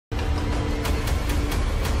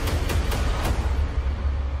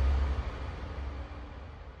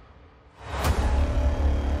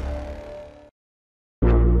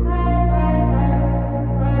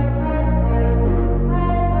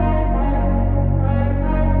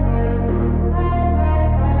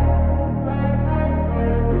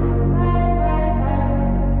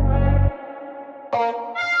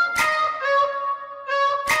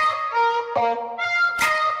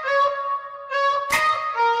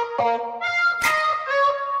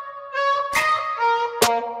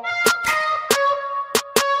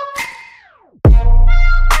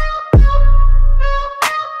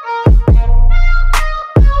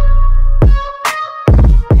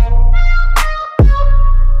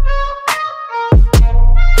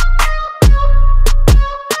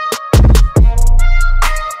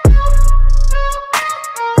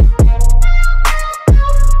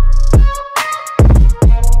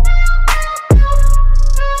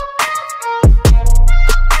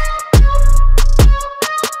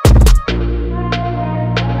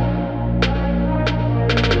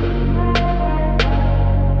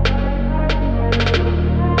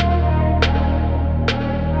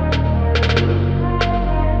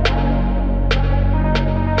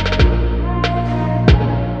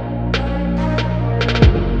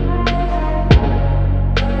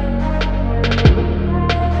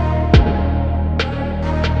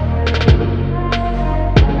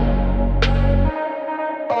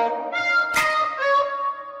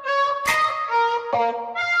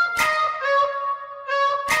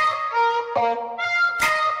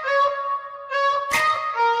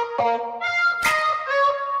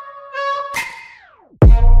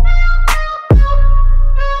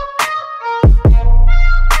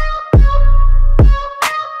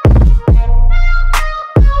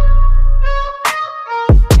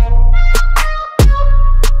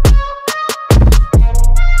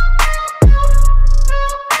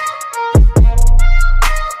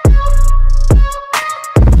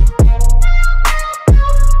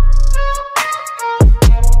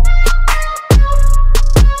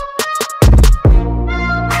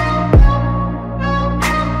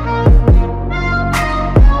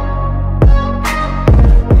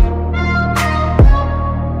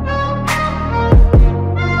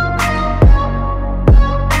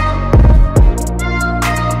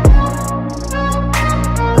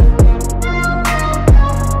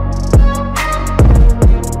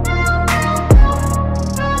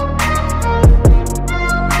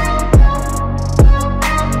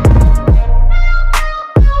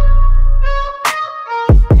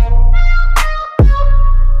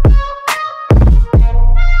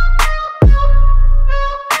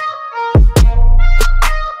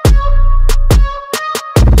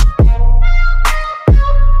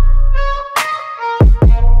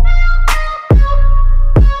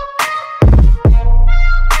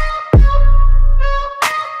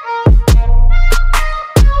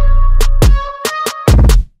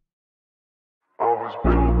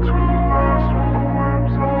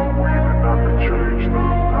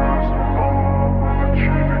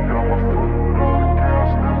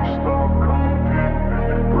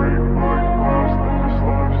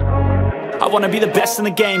wanna be the best in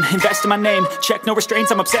the game, invest in my name, check no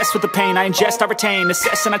restraints, I'm obsessed with the pain. I ingest, I retain,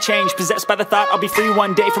 assess and I change, possessed by the thought I'll be free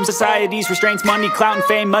one day from society's restraints. Money, clout and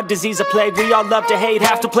fame, mud, disease, a plague. We all love to hate,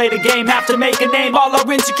 have to play the game, have to make a name. All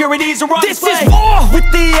our insecurities are on display. This is war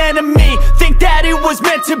with the enemy, think that it was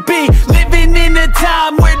meant to be. Living in a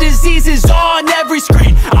time where disease is on every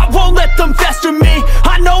screen. I won't let them fester me,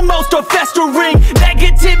 I know most are festering.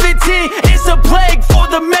 Negativity is a plague for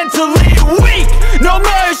the mentally weak. No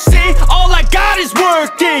mercy, all I got is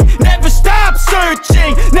working. Never stop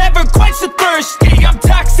searching, never quench the thirsty. I'm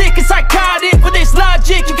toxic and psychotic, with this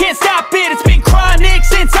logic you can't stop it. It's been chronic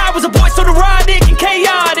since I was a boy, so neurotic and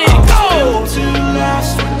chaotic. Built to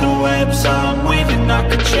last with the webs I'm weaving. I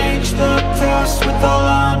could change the past with all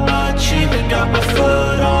I'm achieving. Got my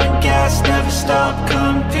foot on gas, never stop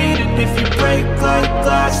competing. If you break like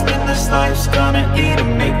glass, then this life's gonna eat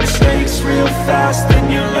 'em. Make mistakes real fast,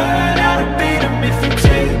 then you learn how to beat 'em. If you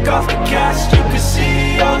take off the cast, you can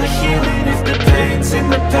see all the healing. If the pain's in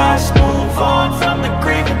the past, move on from the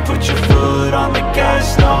grave and put your foot on the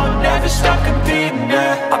gas. No, never stop competing,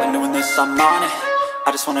 yeah. I've been doing this, I'm on it.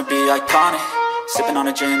 I just wanna be iconic. Sipping on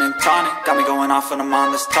a gin and tonic, got me going off when I'm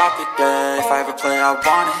on this topic, yeah. If I ever play, I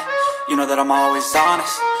want it. You know that I'm always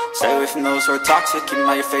honest. Stay away from those who are toxic. Keep them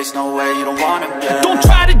out your face, no way, you don't want them, yeah. Don't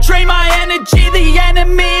try to drain my energy. The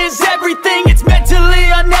enemy is everything. It's mentally,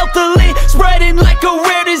 unhealthily, spreading like a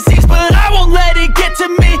rare disease. But I won't let it get to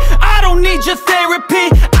me. I don't need your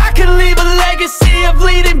therapy. I can leave a legacy of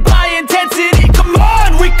leading by intensity. Come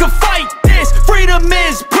on, we can fight this. Freedom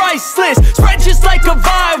is priceless. Spread just like a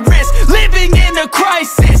virus. Living in a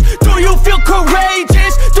crisis. Do you feel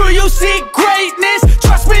courageous? Do you seek greatness?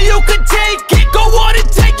 Trust me, you can take it. Go on and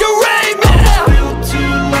take your aim. I'm built to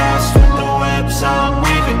last with the webs I'm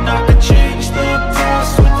weaving. I could change the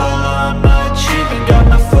past with all I'm achieving. Got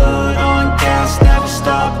my foot on gas, never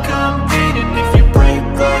stop competing. If you break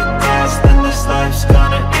like glass, then this life's gone.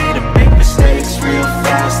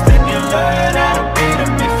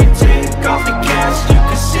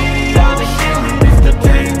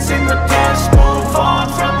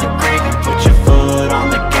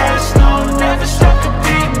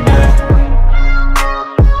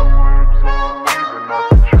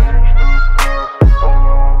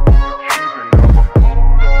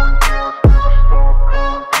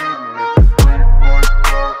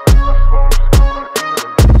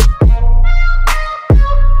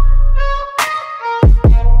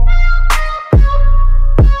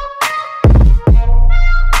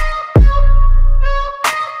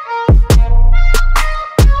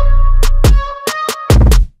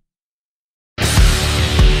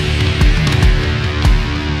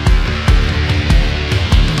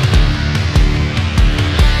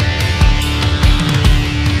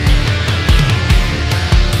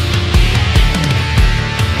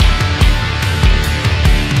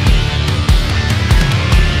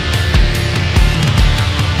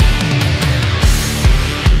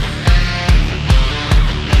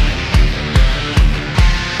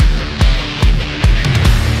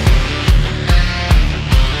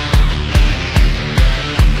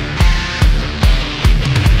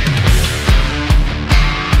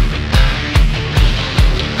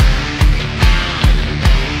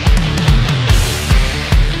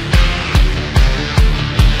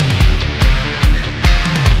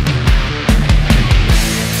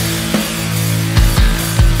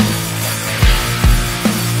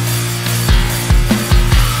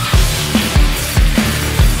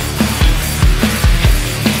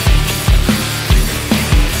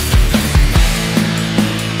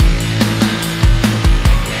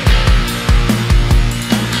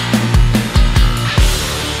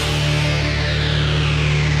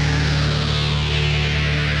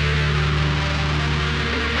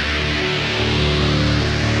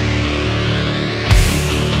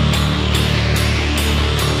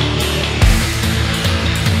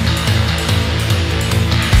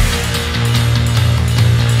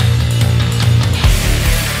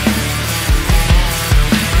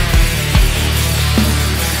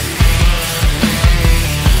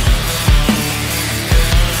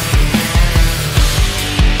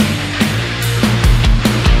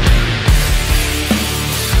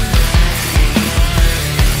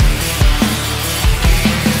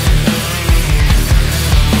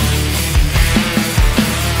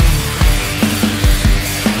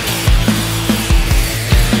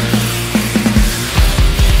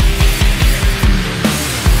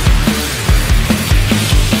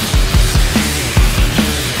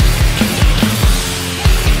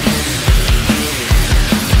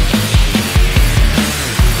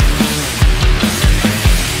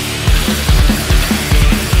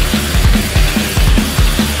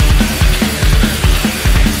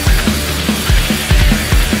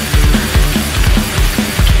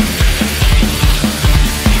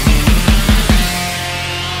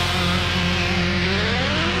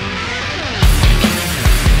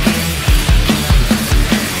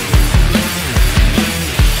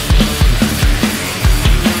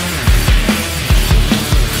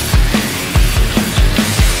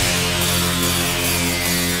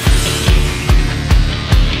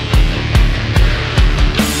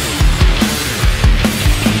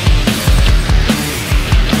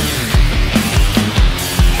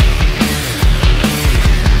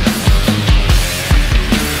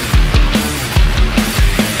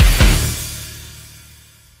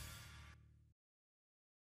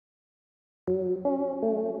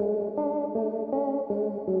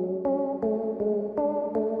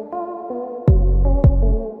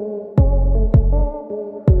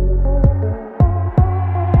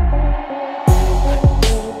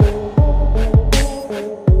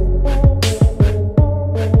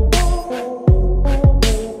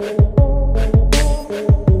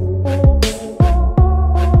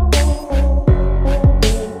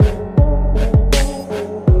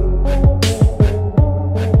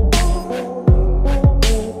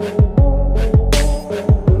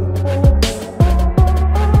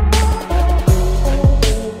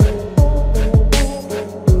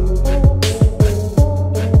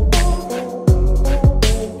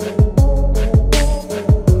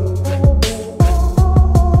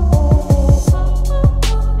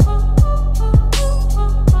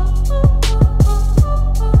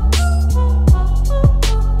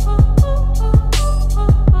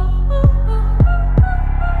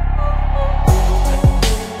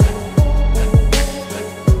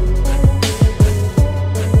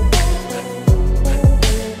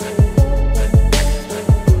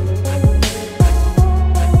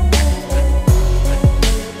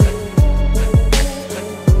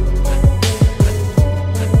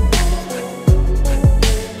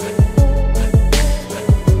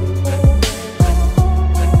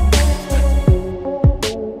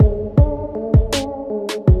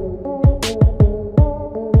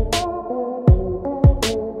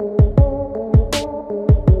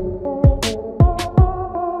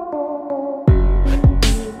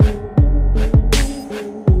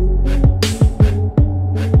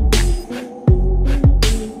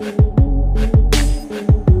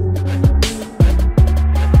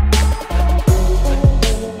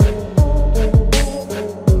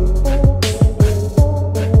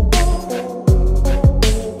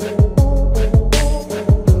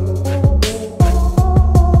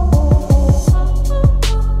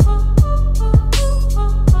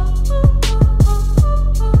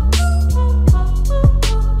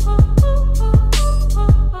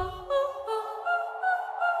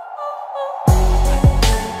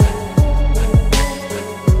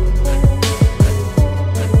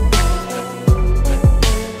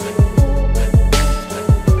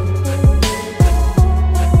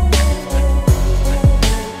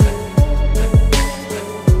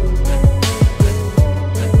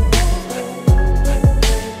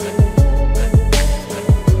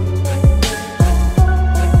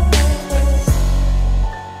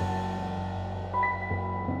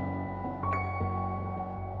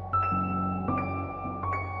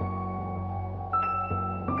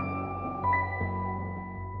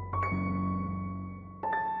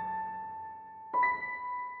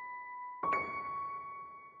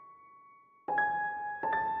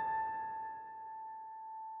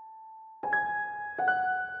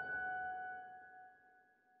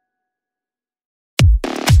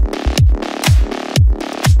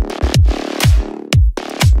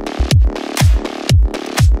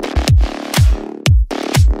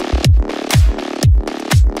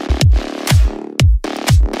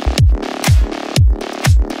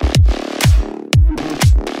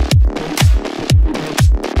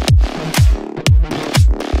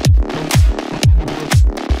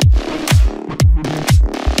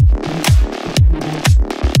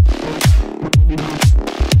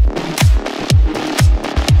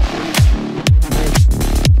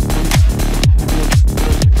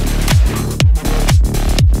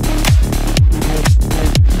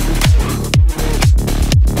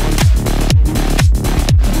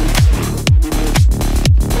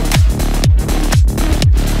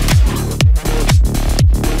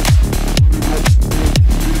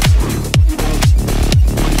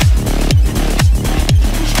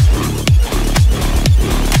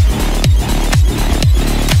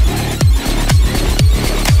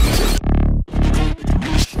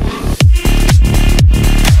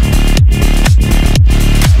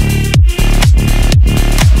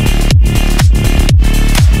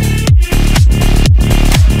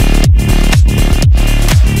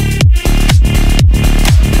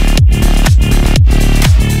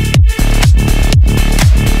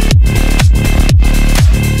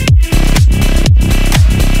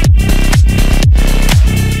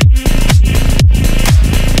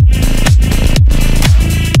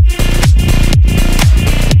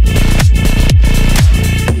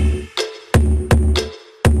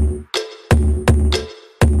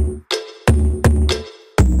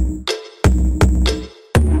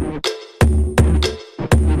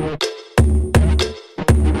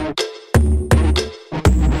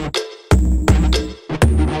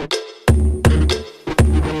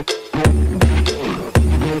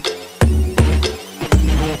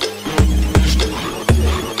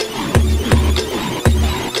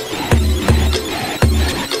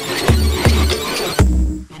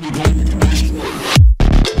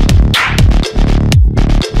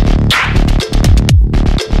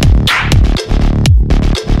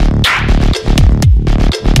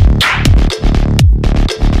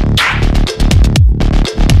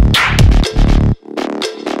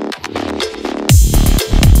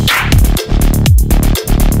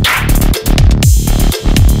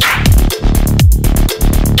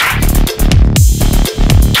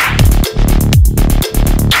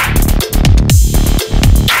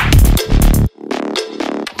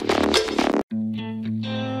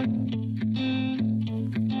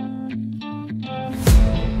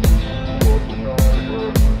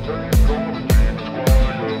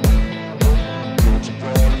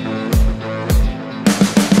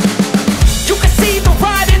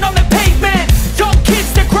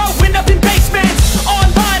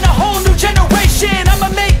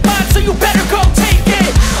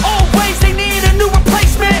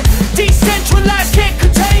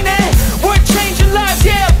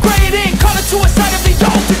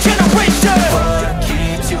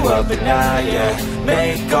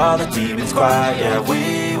 all the demons quiet, yeah.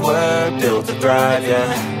 We were built to thrive,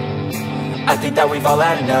 yeah. I think that we've all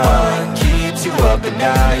had enough. What keeps you up at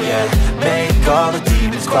night, yeah. Make all the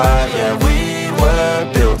demons quiet, yeah. We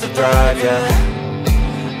were built to thrive, yeah.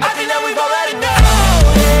 I think that we've all had enough.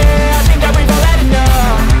 Oh yeah, I think that we've all had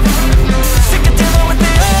enough. Sick of dealing with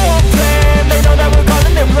the old plan. They know that we're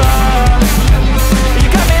calling it wrong. You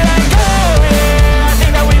got me like, oh yeah, I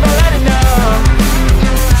think that we've all had enough.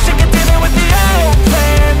 Sick of dealing with the old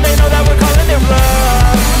plan. They know that we're calling it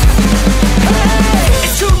wrong. Hey,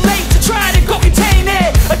 it's too late to try to go contain it.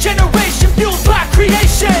 A generation fueled by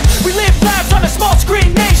creation. We live lives on a small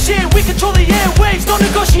screen nation. We control the airwaves, no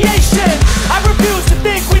negotiation. I refuse to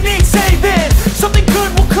think we need saving. Something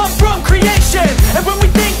good will come from creation. And when we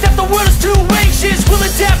think that the world is too anxious, we'll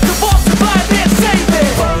adapt, evolve, survive and save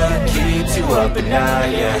it. What keeps you up at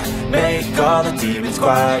night, yeah. Make all the demons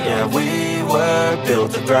quiet, yeah. We were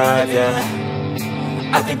built to thrive, yeah.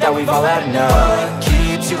 I think that we've all had enough. What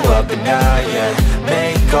keeps you up at night, yeah.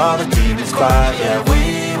 Make all the demons quiet, yeah.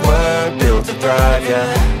 We were built to thrive,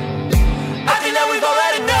 yeah. I think that we've all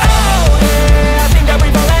had enough. Oh yeah, I think that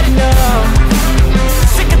we've all had enough.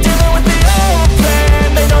 Sick of dealing with the old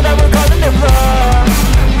plan. They know that we're calling it wrong.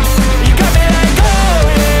 You got me like, oh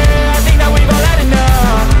yeah, I think that we've all had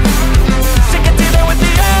enough. Sick of dealing with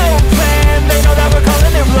the old plan. They know that we're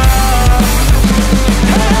calling it wrong.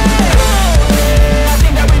 Hey, oh yeah, I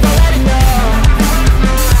think that we've all had enough.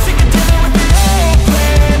 Sick of dealing with the old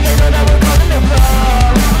plan. They know that we're calling it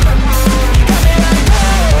wrong. You got me like,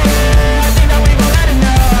 oh yeah, I think that we've all had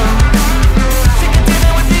enough. Sick of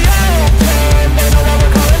dealing with the old plan. They know that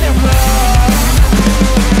we're calling it wrong.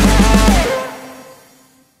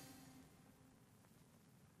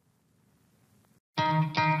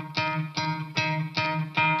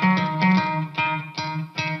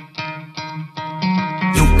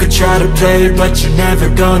 You could try to play it, but you're never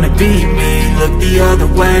gonna beat me. Look the other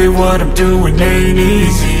way, what I'm doing ain't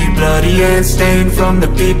easy. Bloody hands stained from the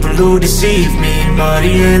people who deceive me.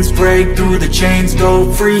 Muddy hands break through the chains,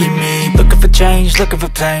 go free me. Looking for change, looking for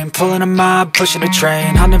pain. Pulling a mob, pushing a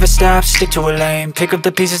train. I'll never stop, stick to a lane. Pick up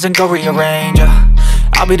the pieces and go rearrange,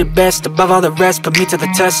 I'll be the best above all the rest, put me to the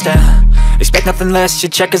test and expect nothing less, you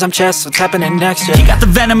check as I'm chess, what's happening next, yeah. He got the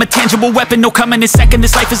venom, a tangible weapon, no coming in second.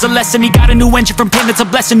 This life is a lesson, he got a new engine from pain, it's a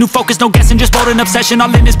blessing. New focus, no guessing, just bold and obsession.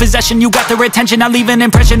 All in his possession, you got their attention. I'll leave an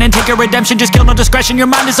impression and take your redemption. Just kill, no discretion, your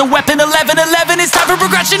mind is a weapon. 11-11, it's time for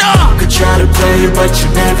progression, You could try to play it, but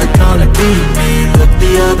you're never gonna beat me. Look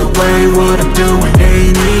the other way, what I'm doing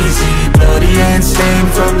ain't easy. Bloody hands stained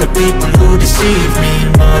from the people who deceive me.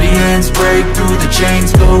 Muddy hands break through the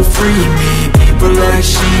chains, go free me. People like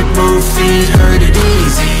sheep move feet, hurt it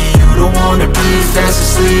easy. You don't wanna be fast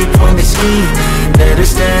asleep when they scheming. Better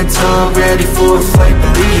stand tall, ready for a fight,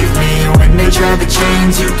 believe me. When they try to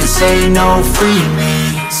change, you can say no, free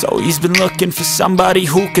me. So he's been looking for somebody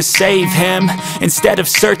who could save him, instead of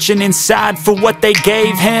searching inside for what they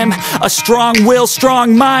gave him. A strong will,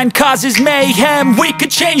 strong mind causes mayhem. We could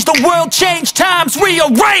change the world, change times,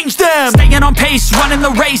 rearrange them. Staying on pace, running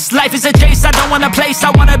the race. Life is a chase, I don't want a place,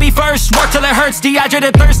 I wanna be first. Work till it hurts,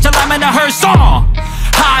 dehydrated thirst till I'm in a hearse.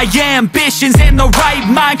 High ambitions and the right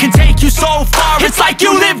mind can take you so far. It's like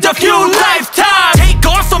you lived a few lifetimes. Take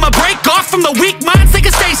off from a break off from the weak minds, they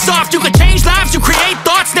can stay soft. You can change lives, you create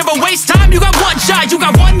thoughts, never waste time. You got one shot, you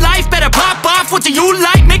got one life, better pop off. What do you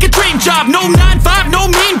like? Make a dream job. No 9-5, no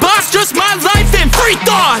mean boss, just my life and free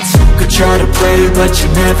thoughts. You could try to play, but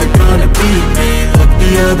you're never gonna beat me. Look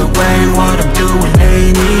the other way, what I'm doing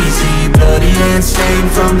ain't easy. Bloody hands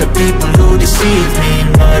stained from the people who deceive me.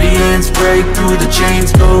 Muddy hands break through the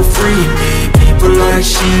chains, go free me. People like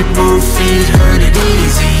sheep move feet, hurt it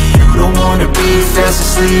easy. You don't wanna be fast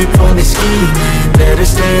asleep when they scheming. Better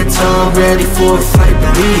stand tall, ready for a fight,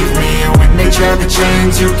 believe me. When they try to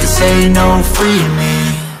change, you can say no, free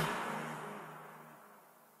me.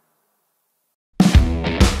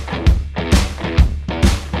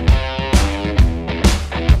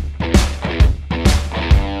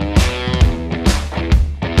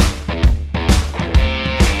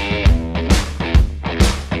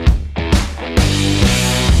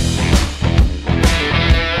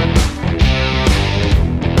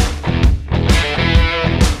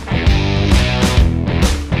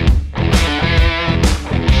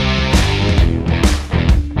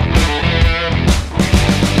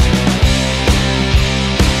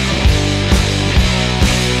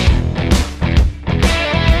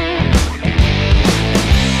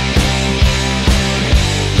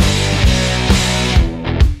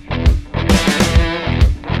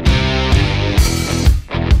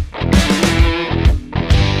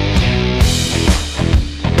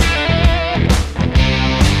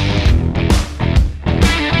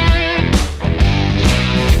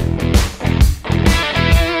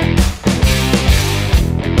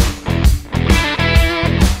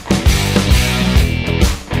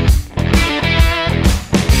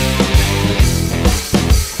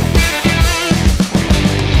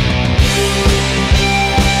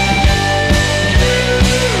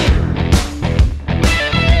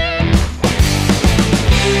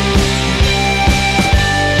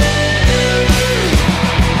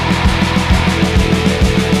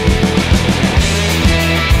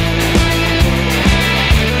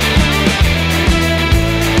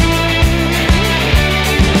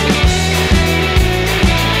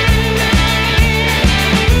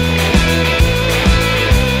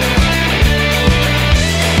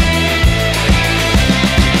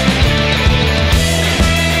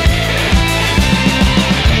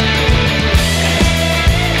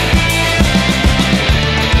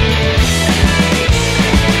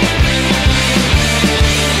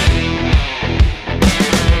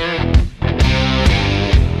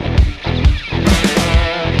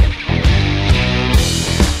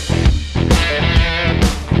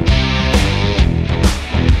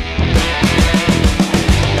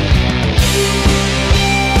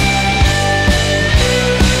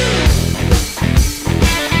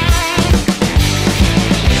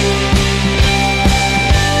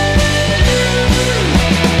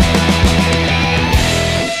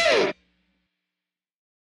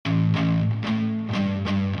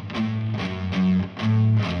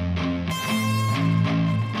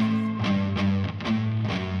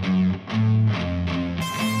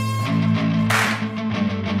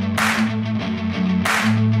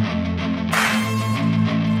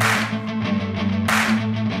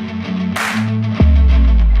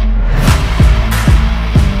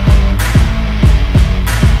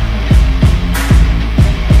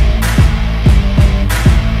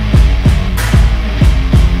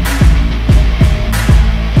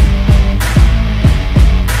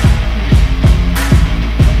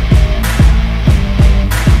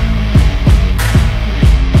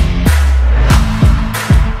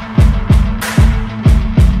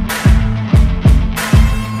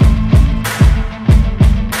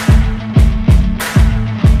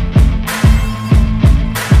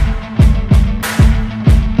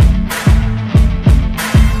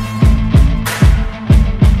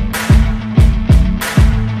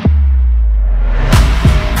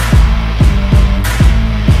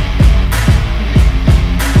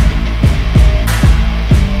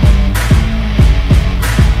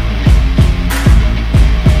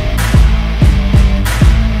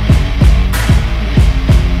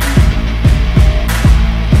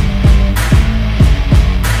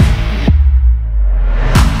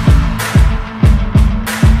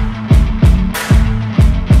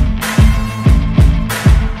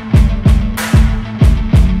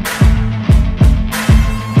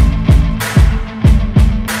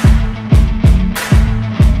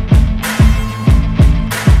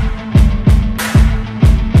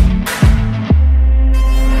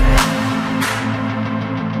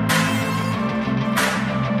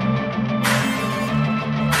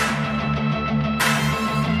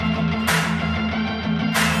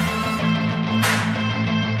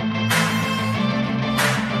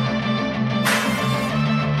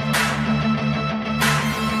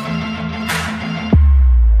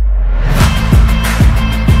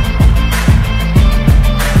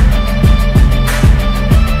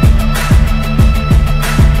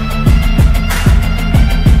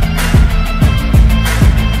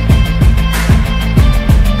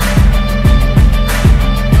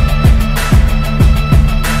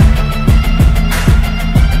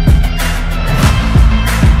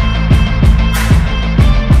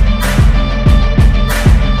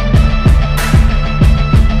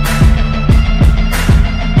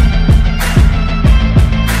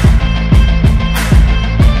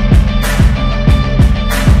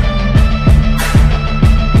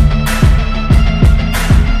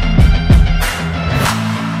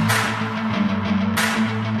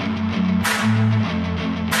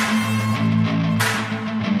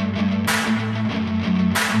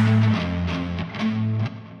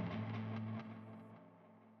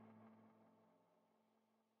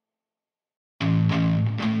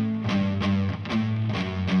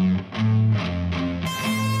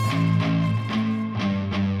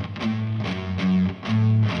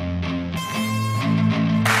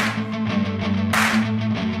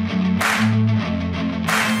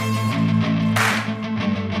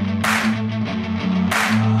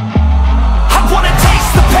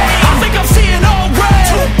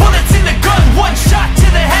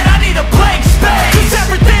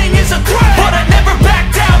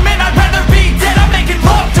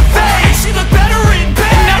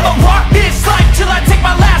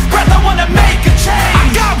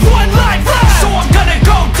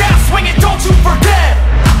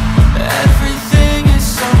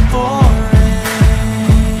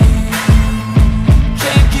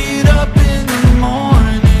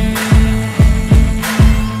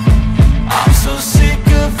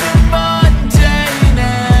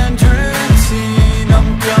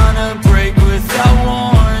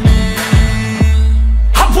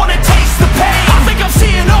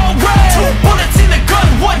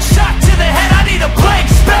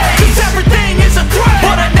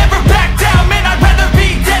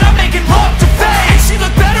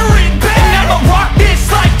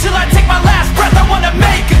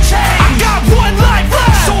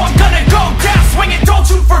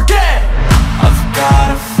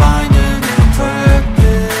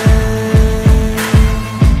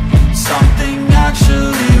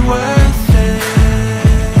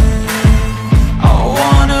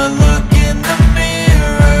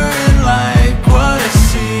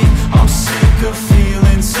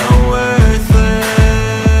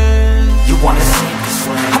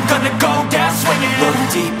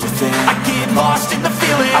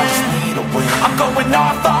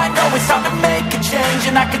 change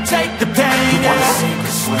and I can take the pain. You wanna sink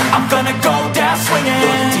or swim? I'm gonna go down swinging.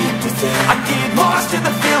 Look deep within. I get lost in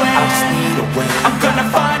the feeling. I just need a win. I'm gonna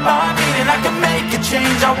find my meaning. I can make a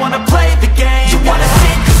change. I wanna play the game. You wanna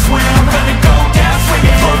sink or swim? I'm gonna go down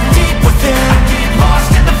swinging. Look deep within. I get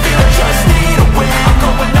lost in the feeling. I just need a win. I'm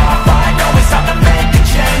going off. I know it's time to make a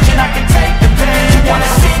change and I can take the pain. You wanna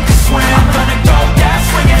sink or swim? I'm gonna go down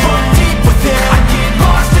swinging. Look deep within. I get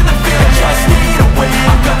lost in the feeling. I just need a win.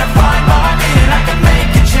 I'm gonna find my meaning. I can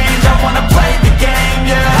make a change. I wanna play the game,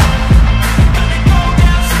 yeah.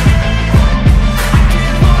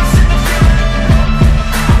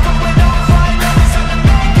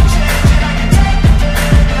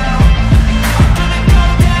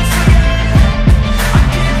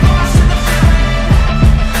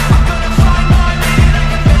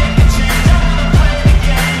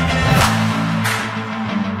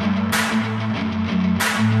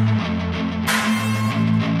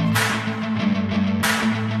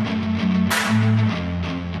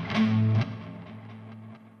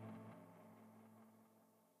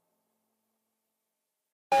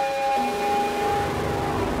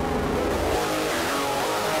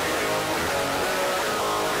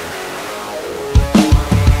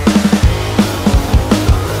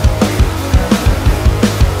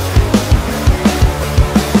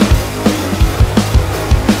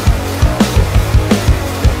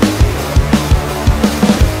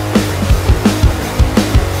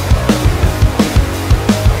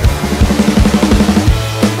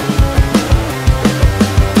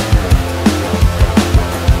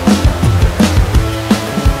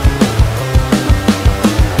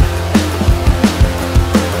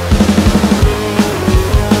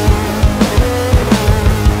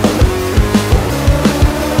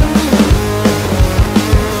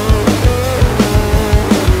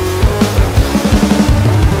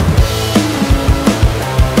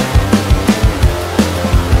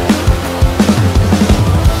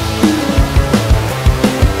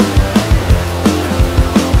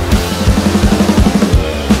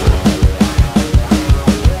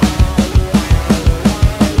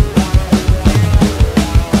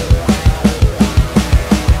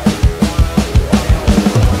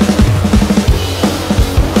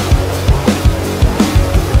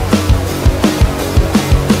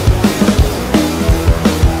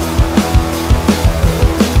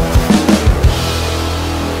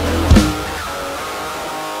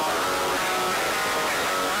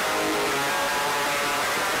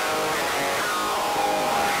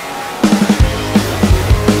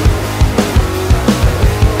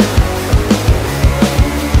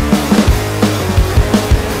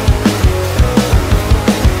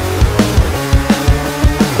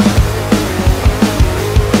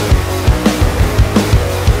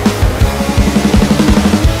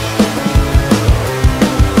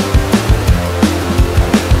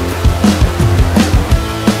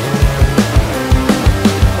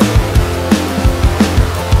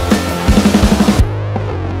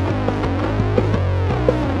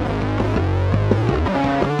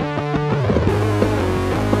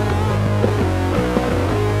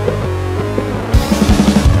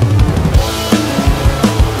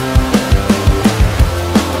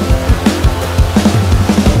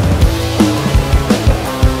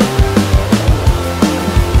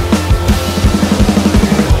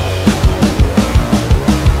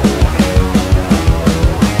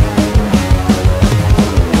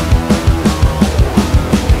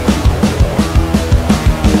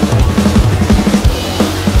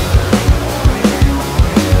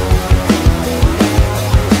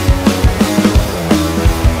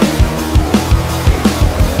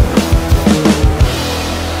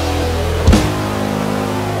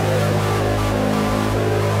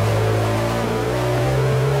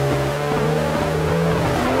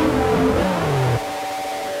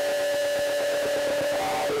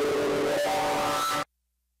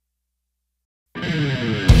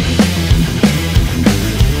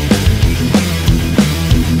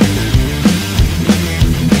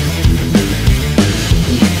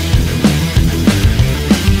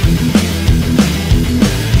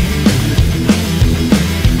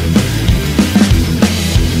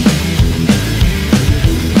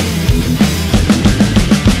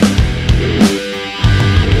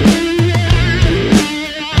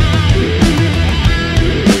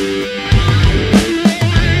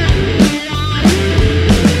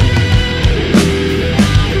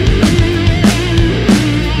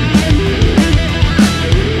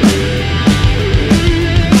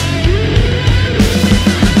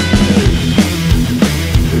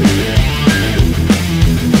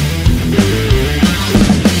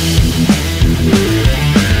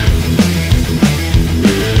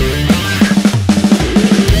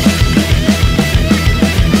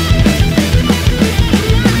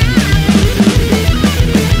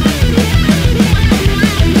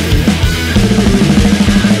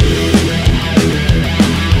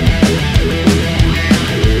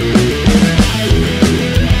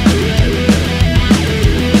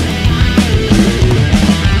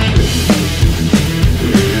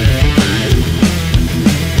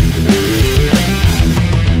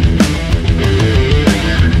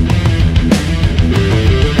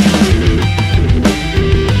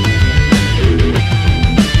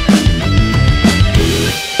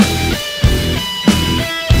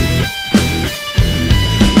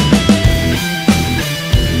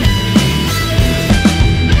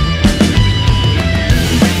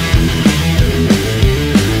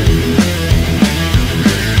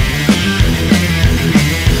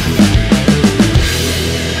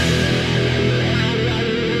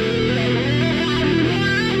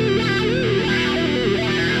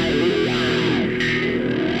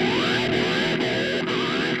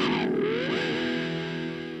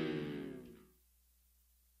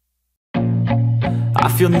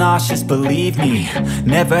 feel nauseous, believe me.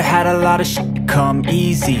 Never had a lot of shit come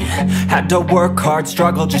easy. Had to work hard,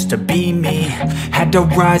 struggle just to be me. Had to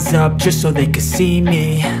rise up just so they could see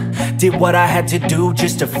me. Did what I had to do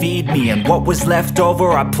just to feed me. And what was left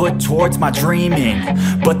over I put towards my dreaming.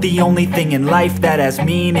 But the only thing in life that has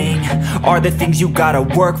meaning are the things you gotta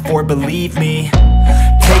work for, believe me.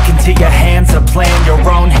 Take into your hands a plan. Your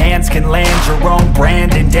own hands can land your own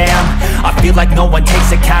brand. And damn, I feel like no one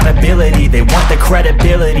takes accountability. They want the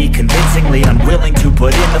credibility, convincingly unwilling to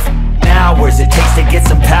put in the hours it takes to get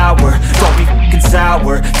some power. Don't be f***ing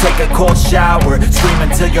sour. Take a cold shower. Scream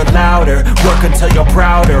until you're louder. Work until you're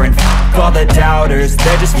prouder. And f*** all the doubters,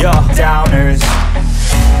 they're just your downers.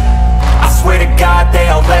 I swear to God they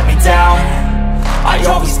all let me down. I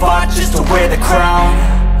always fought just to wear the crown.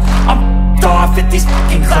 I'm off at these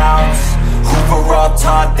fucking clowns who were all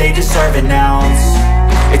taught they deserve an ounce.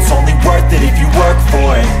 It's only worth it if you work for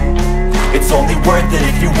it. It's only worth it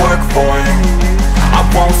if you work for it. I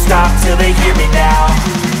won't stop till they hear me now.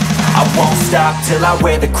 I won't stop till I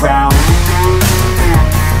wear the crown.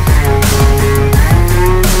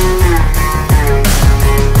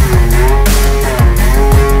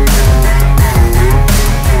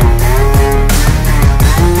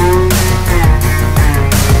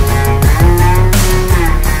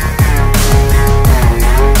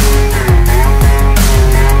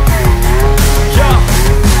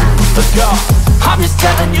 I'm just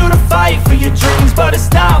telling you to fight for your dreams, but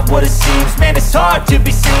it's not what it seems. Man, it's hard to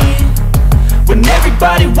be seen when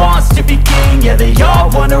everybody wants to be king. Yeah, they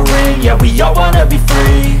all wanna ring, yeah, we all wanna be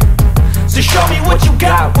free. So show me what you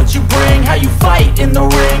got, what you bring. How you fight in the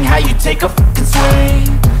ring, how you take a fucking swing.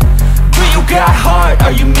 Do you got heart,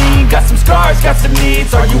 are you mean? Got some scars, got some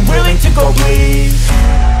needs, are you willing to go bleed?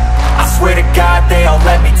 I swear to God they all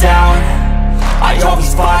let me down. I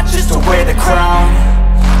always fought just to wear the crown.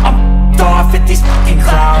 I'm off at these fucking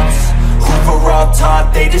clowns who were all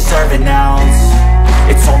taught they deserve an ounce.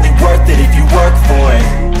 It's only worth it if you work for it.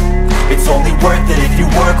 It's only worth it if you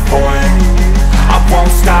work for it. I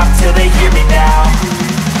won't stop till they hear me now.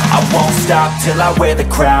 I won't stop till I wear the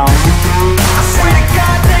crown. I swear to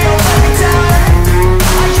God they all let me down.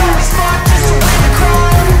 I always fought just to wear the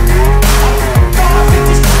crown. I'm off at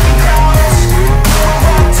these fucking clowns who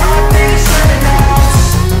were all taught they deserve an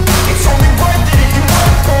ounce. It's only worth it if you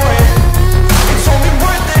work for it. It's only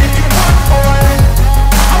worth it if you work for it.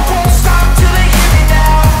 I won't stop till they hear me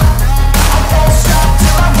now. I won't stop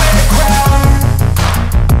till I wear the crown.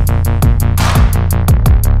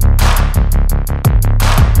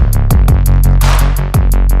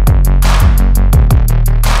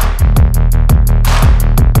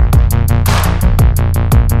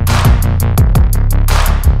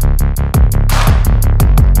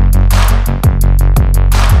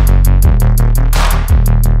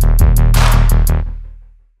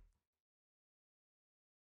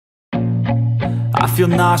 I feel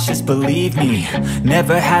nauseous, believe me.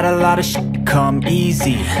 Never had a lot of shit come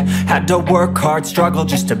easy. Had to work hard, struggle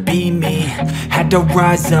just to be me. Had to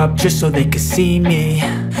rise up just so they could see me.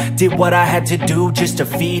 Did what I had to do just to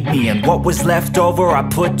feed me. And what was left over I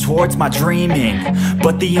put towards my dreaming.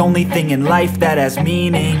 But the only thing in life that has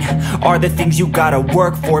meaning are the things you gotta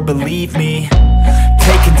work for, believe me.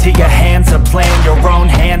 Take into your hands a plan. Your own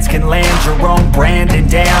hands can land your own brand. And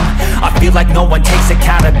damn, I feel like no one takes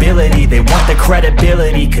accountability. They want the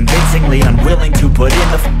credibility, convincingly unwilling to put in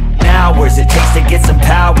the hours it takes to get some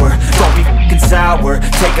power. Don't be f***ing sour.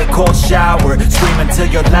 Take a cold shower. Scream until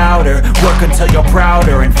you're louder. Work until you're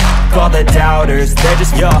prouder. And f*** all the doubters, they're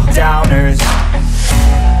just your downers.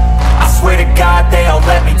 I swear to God they all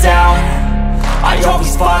let me down. I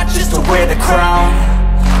always fought just to wear the crown.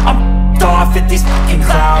 I'm off at these fucking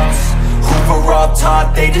clowns who were all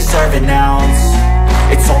taught they deserve an ounce.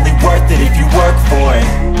 It's only worth it if you work for it.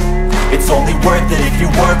 It's only worth it if you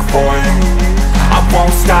work for it. I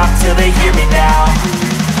won't stop till they hear me now.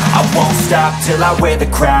 I won't stop till I wear the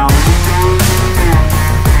crown.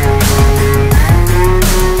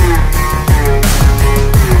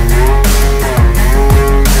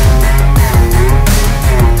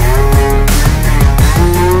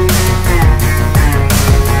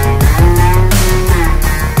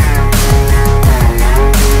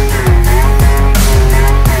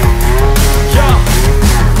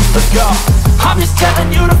 I'm just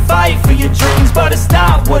telling you to fight for your dreams, but it's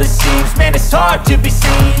not what it seems. Man, it's hard to be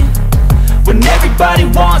seen when everybody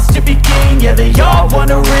wants to be king. Yeah, they all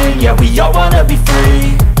wanna ring, yeah, we all wanna be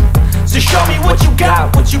free. So show me what you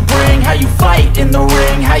got, what you bring. How you fight in the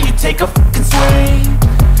ring, how you take a fucking swing.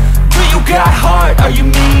 Do you got heart, are you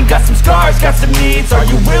mean? Got some scars, got some needs, are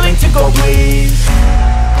you willing to go bleed?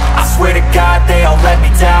 I swear to God they all let me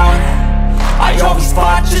down. I always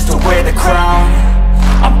fought just to wear the crown.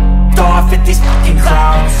 I'm off at these fucking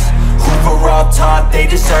clowns who were all taught they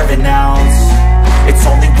deserve an ounce. It's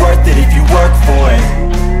only worth it if you work for it.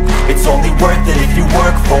 It's only worth it if you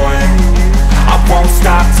work for it. I won't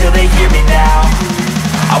stop till they hear me now.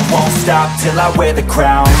 I won't stop till I wear the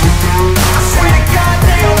crown. I swear to God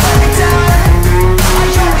they all let me down. I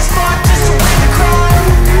always fought just to wear the crown.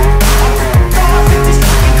 I'm off at these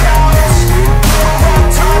fucking clowns who were all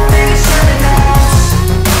taught they deserve an ounce.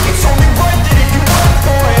 It's only worth it if you work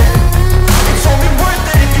for it. It's only worth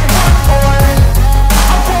it if you work for it.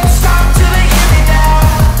 I won't stop till they hear me now.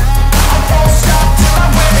 I won't stop till I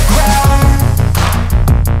wear the crown.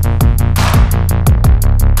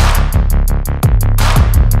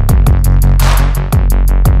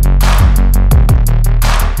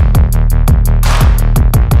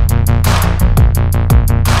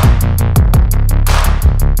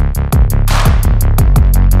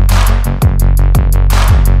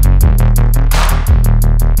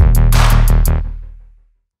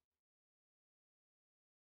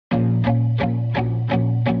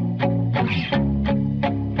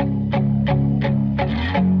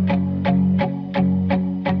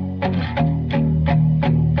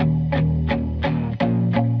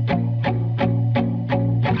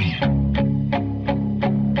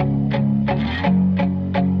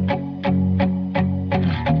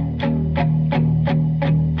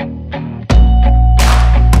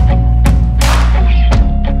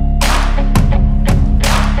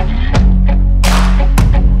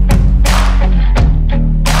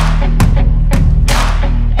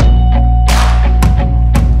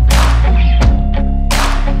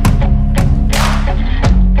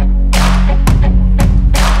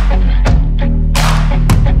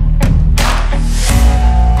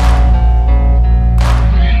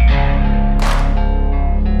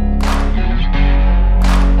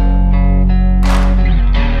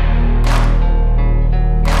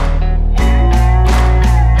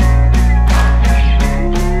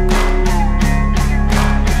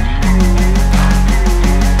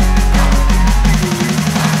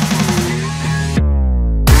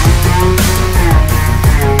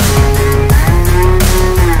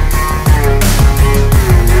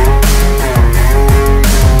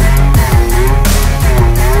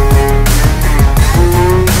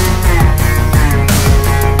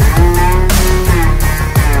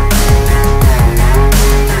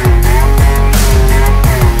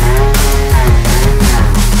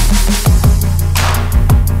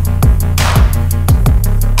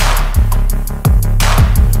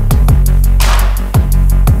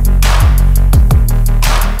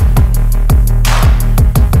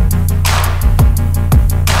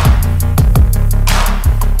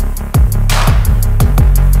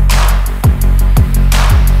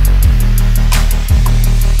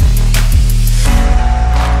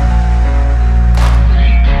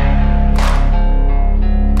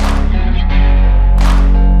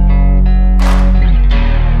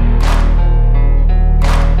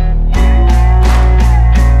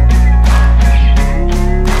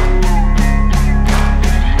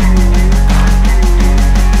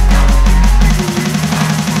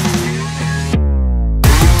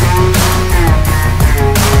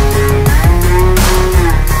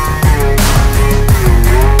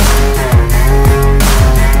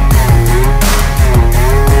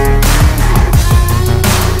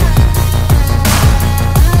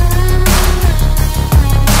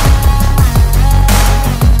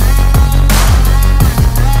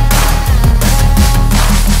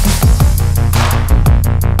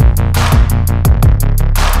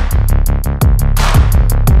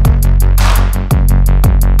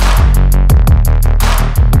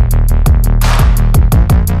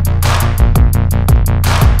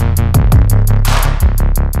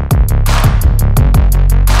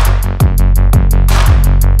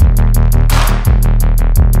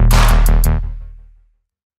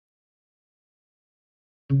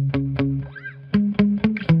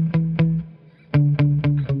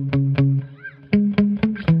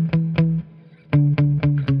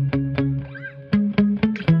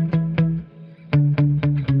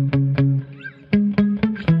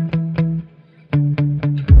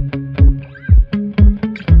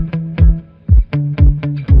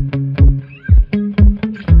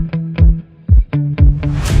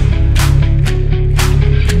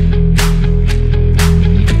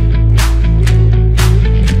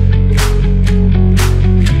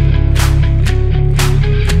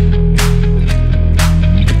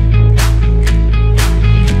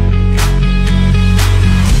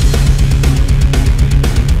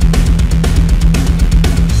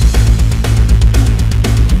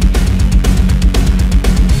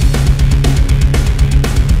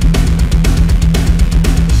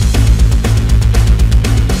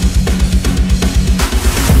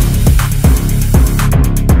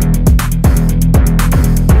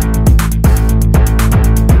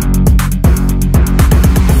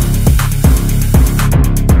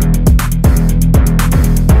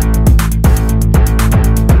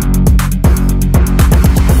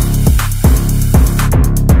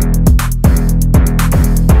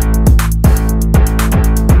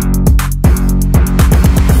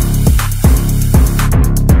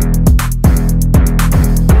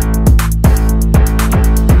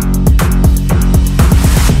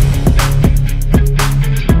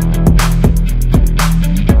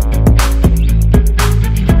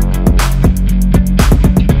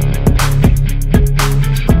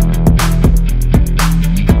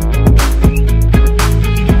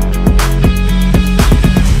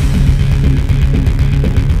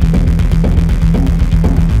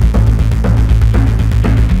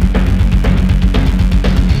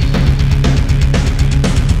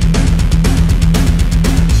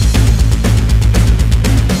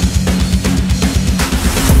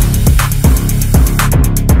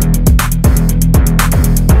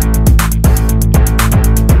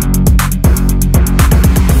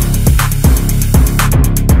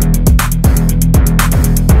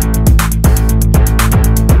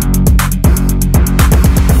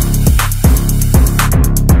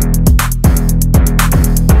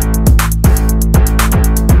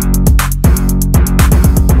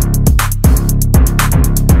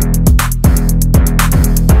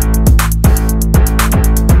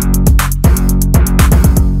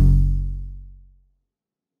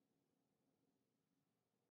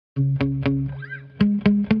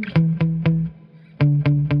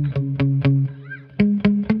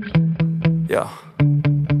 Yeah.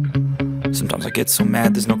 Sometimes I get so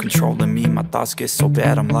mad, there's no controlling me. My thoughts get so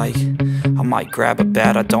bad, I'm like, I might grab a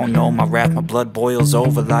bat, I don't know. My wrath, my blood boils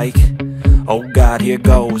over like, oh God, here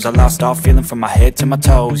goes. I lost all feeling from my head to my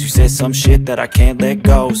toes. You said some shit that I can't let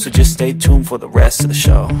go, so just stay tuned for the rest of the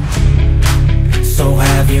show. So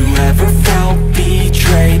have you ever felt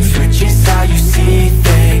betrayed? Switches how you see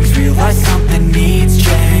things, realize something needs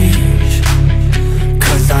change.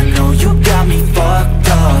 Cause I know you got me fucked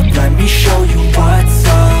up, let me show you what's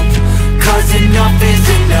up. Cause enough is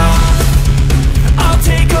enough. I'll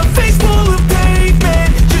take a face full of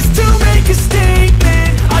pavement just to make a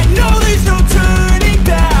statement. I know there's no turning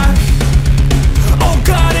back. Oh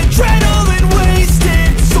God, adrenaline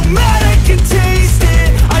wasted, so mad I can taste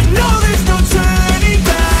it. I know there's no turning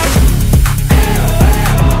back.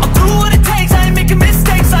 I'll do what it takes, I ain't making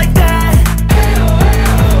mistakes like that.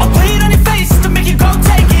 I'll play it on your face to make you go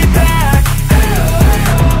take it back.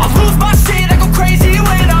 I'll lose my shit, I go crazy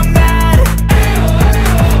when I'm mad.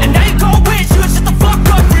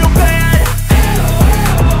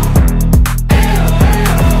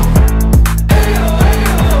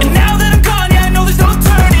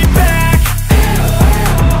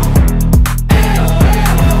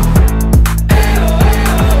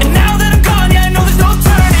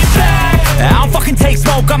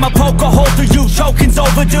 I'ma poke a hole through you, choking's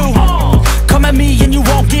overdue. Come at me and you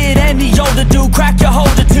won't get any older, dude. Crack your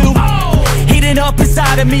holder too. Heating up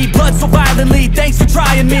inside of me, blood so violently. Thanks for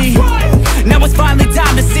trying me. Now it's finally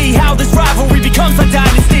time to see how this rivalry becomes a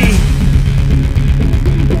dynasty.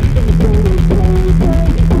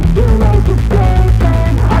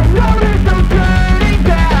 I know there's no turning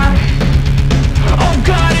back. Oh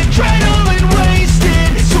God, adrenaline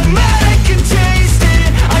wasted, so mad I can taste it.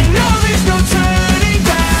 I know there's no turning.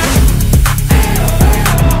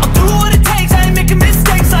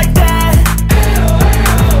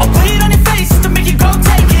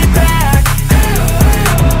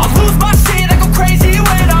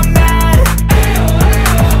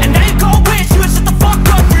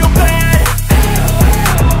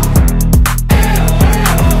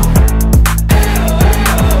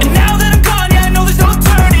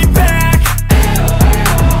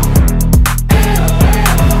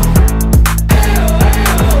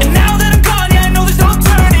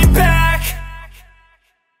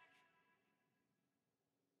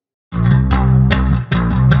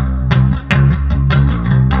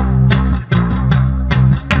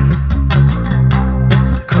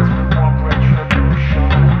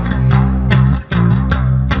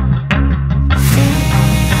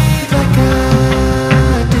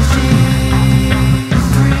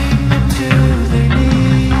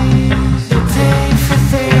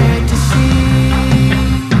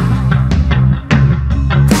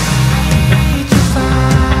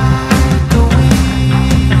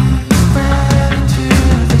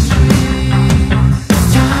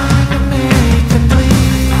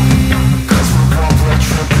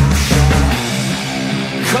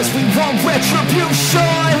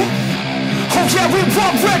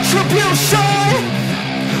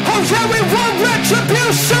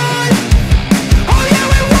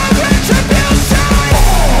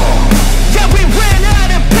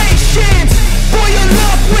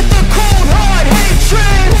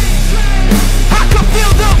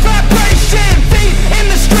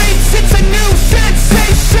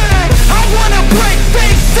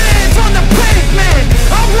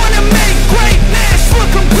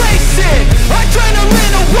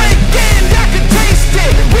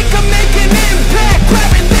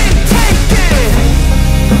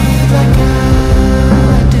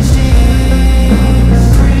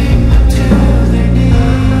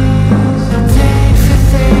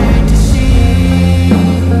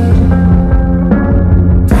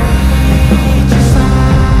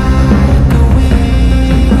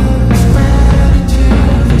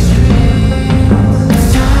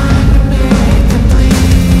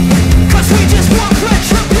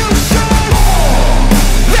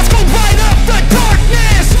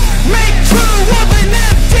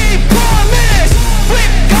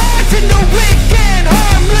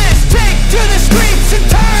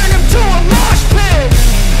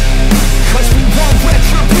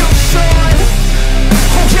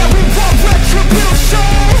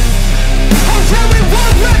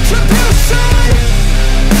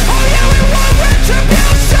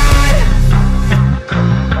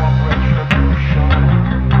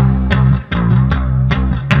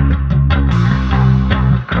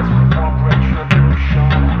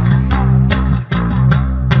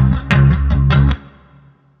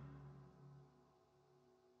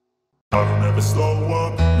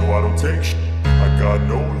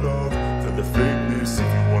 the fakeness. If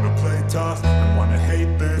you wanna play tough and wanna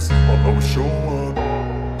hate this, I'll always show up.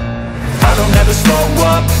 I don't ever slow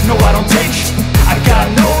up, no I don't take sh**. I got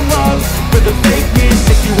no love for the fakeness.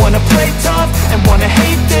 If you wanna play tough and wanna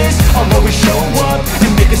hate this, I'll always show up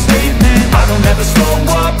and make a statement. I don't ever slow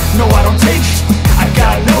up, no I don't take sh**. I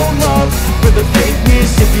got no love for the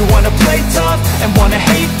fakeness. If you wanna play tough and wanna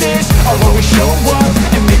hate this, I'll always show up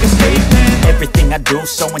and make a statement. Everything I do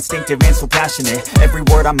so instinctive and so passionate. Every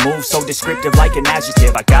word I move so descriptive like an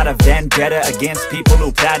adjective. I got a vendetta against people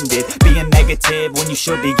who patented being negative when you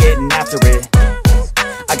should be getting after it.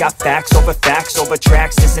 I got facts over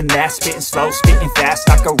tracks, this and that. Spitting slow, spitting fast.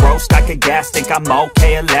 I could roast, I could gas. Think I'm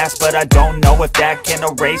okay at last, but I don't know if that can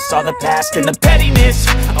erase all the past. And the pettiness,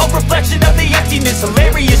 a reflection of the emptiness.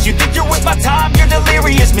 Hilarious, you think you're worth my time, you're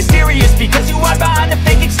delirious. Mysterious, because you hide behind a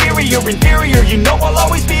fake exterior. Inferior, you know I'll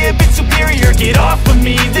always be a bit superior. Get off of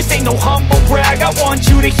me, this ain't no humble brag. I want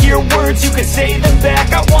you to hear words, you can say them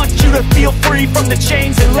back. I want you to feel free from the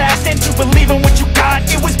chains that last, and to believe in what you got,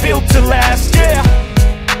 it was built to last, yeah.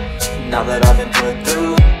 Now that I've been put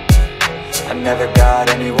through, I never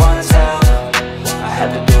got anyone's help. I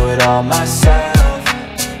had to do it all myself.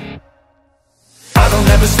 I don't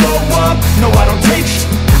ever slow up, no I don't take sh**.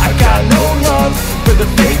 I got no love for the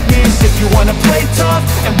fakeness. If you wanna play tough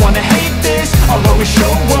and wanna hate this, I'll always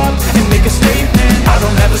show up and make a statement. I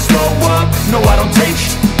don't ever slow up, no I don't take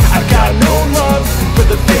sh**. I got no love for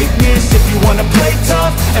the fakeness. If you wanna play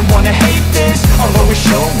tough and wanna hate this, I'll always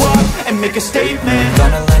show up and make a statement.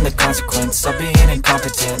 Gonna learn the consequence of being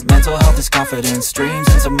incompetent. Mental health is confidence, dreams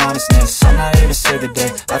and some honestness. I'm not here to save the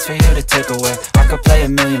day, that's for you to take away. I could play a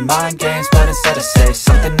million mind games, but instead I say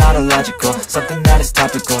something not illogical, something that is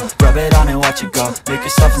topical. Rub it on and watch it go, make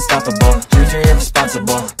yourself unstoppable. Dreams are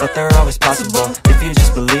irresponsible, but they're always possible. If you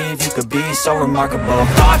just believe, you could be so remarkable.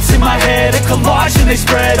 Thoughts in my head, a collage and they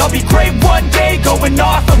spread. I'll be great one day, going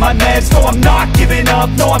off of my meds. No, I'm not giving up,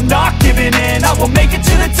 no, I'm not giving in. I will make it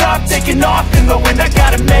to the top, taking off in the wind. I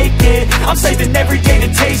gotta make it, I'm saving every day to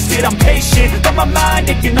taste it. I'm patient, but my mind,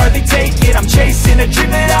 it can hardly take it. I'm chasing a dream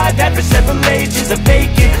that I've had for several ages. A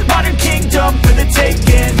vacant, modern kingdom for the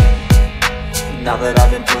taking. Now that I've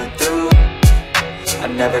been put through, I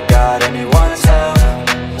never got anyone's help.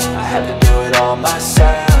 I had to do it all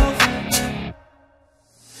myself.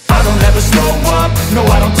 I don't ever slow up, no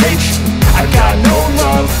I don't take sh**. I got no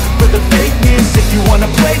love for the fakeness. If you wanna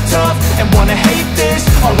play tough and wanna hate this,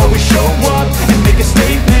 I'll always show up and make a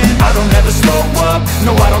statement. I don't ever slow up,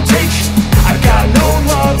 no I don't take sh**. I got no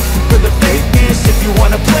love for the fakeness. If you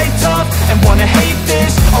wanna play tough and wanna hate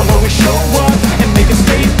this, I'll always show up and make a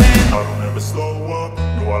statement. I don't ever slow up,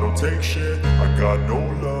 no I don't take shit. I got no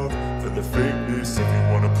love for the fakeness. If you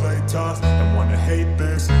wanna play tough and wanna hate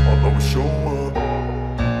this, I'll always show up.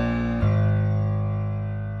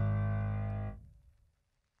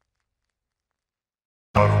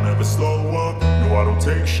 I don't ever slow up, no I don't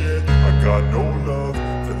take shit. I got no love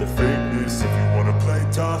for the fakeness. If you wanna play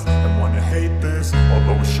tough and wanna hate this, I'll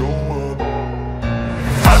always show up.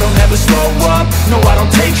 I don't ever slow up, no I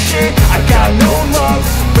don't take shit. I got no love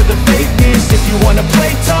for the fakeness. If you wanna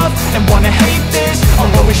play tough and wanna hate this,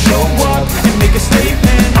 I'll always show up and make a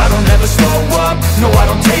statement. I don't ever slow up, no I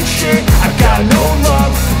don't take shit. I got no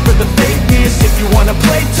love for the fakeness. If you wanna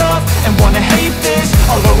play tough and wanna hate this,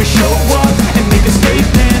 I'll always show up and make a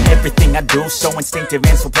statement. Everything I do so instinctive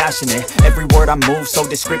and so passionate. Every word I move so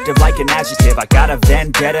descriptive like an adjective. I got a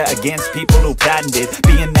vendetta against people who patented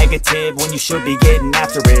being negative when you should be getting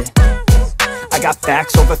after it. I got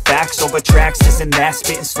facts over tracks, this and that.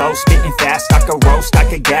 Spitting slow, spitting fast. I could roast, I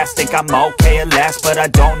could gas. Think I'm okay at last, but I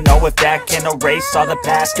don't know if that can erase all the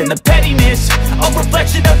past. And the pettiness, a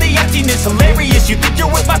reflection of the emptiness. Hilarious, you think you're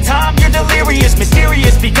worth my time, you're delirious.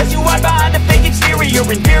 Mysterious, because you hide behind a fake exterior.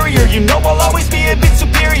 Inferior, you know I'll always be a bit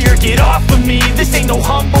superior. Get off of me, this ain't no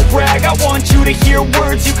humble brag. I want you to hear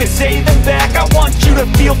words, you can say them back. I want you to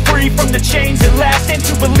feel free from the chains that last, and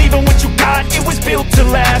to believe in what you got, it was built to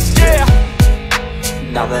last, yeah.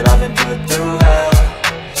 Now that I've been put through hell,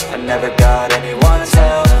 I never got anyone's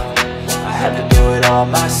help. I had to do it all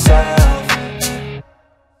myself.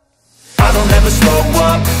 I don't ever slow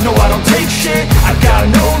up, no I don't take shit. I got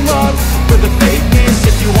no love for the fakeness.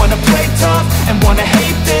 If you wanna play tough and wanna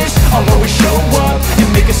hate this, I'll always show up and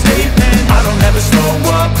make a statement. I don't ever slow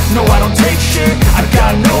up, no I don't take shit. I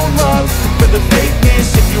got no love for the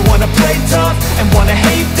fakeness. If you wanna play tough and wanna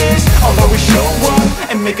hate this, I'll always show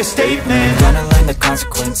up and make make a statement. Gonna learn the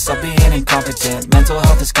consequence of being incompetent. Mental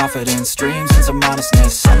health is confidence, dreams and some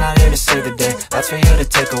honestness. I'm not here to save the day, that's for you to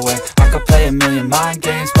take away. I could play a million mind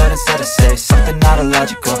games, but instead I say something not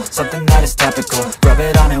illogical, something that is topical. Rub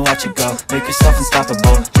it on and watch it go, make yourself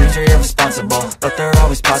unstoppable. Dreams are irresponsible, but they're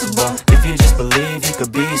always possible. If you just believe, you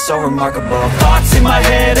could be so remarkable. Thoughts in my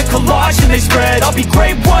head, a collage and they spread. I'll be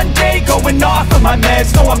great one day, going off of my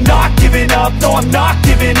meds. No, I'm not giving up, no, I'm not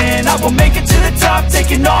giving in. I will make it to the top,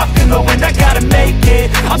 taking off in the wind. I gotta make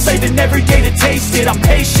it, I'm saving every day to taste it. I'm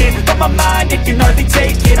patient, but my mind, it can hardly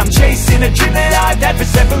take it. I'm chasing a dream that I've had for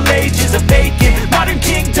several ages. A vacant, modern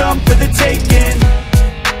kingdom for the taking.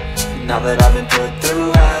 Now that I've been put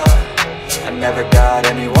through hell, I never got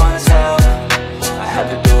anyone's help, I had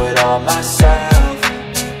to do it all myself.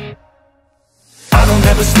 I don't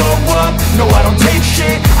ever slow up, no I don't take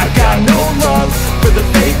shit. I got no love for the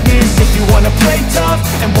fakeness. If you wanna play tough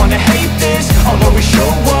and wanna hate this, I'll always show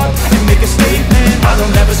up and make a statement. I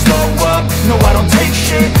don't ever slow up, no I don't take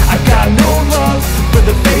shit. I got no love for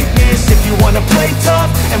the fakeness. If you wanna play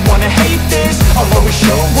tough and wanna hate this, I'll always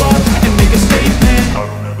show up and make a statement. I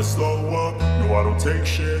don't ever slow up, no I don't take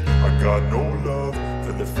shit. I got no love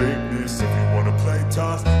for the fakeness. If you wanna play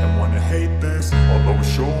tough and wanna hate this, I'll always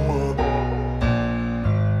show up.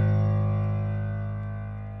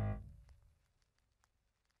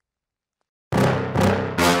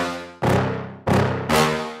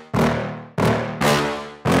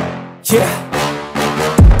 Yeah.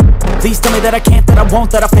 Please tell me that I can't, that I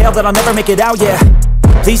won't, that I fail, that I'll never make it out, yeah.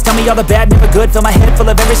 Please tell me all the bad, never good, fill my head full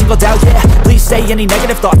of every single doubt, yeah. Please say any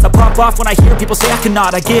negative thoughts, I pop off when I hear people say I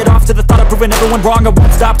cannot. I get off to the thought of proving everyone wrong, I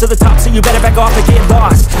won't stop to the top, so you better back off and get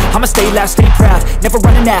lost. I'ma stay loud, stay proud, never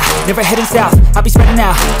running out, never heading south. I'll be spreading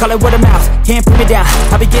out, call it word of mouth, can't put me down,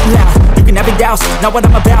 I'll be getting loud. You can have your doubts, not what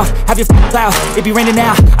I'm about, have your f***ing cloud, it be raining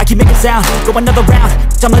now. I keep making sound, go another round,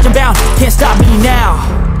 I'm legend bound, can't stop me now.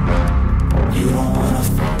 You don't wanna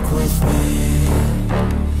fuck with me,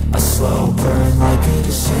 a slow burn like a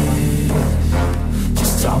disease.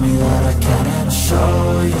 Just tell me that I can and I'll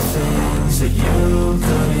show you things that you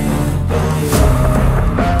couldn't believe.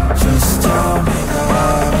 Just tell me that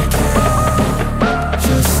I can,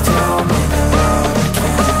 just tell me that I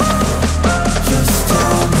can, just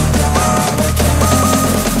tell me that I can,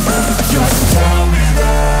 just tell me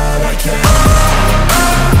that I can.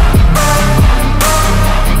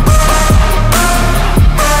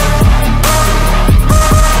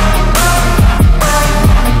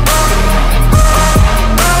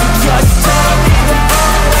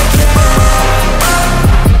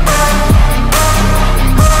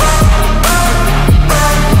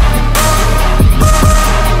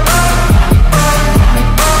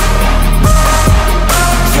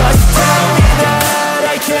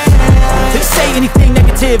 Anything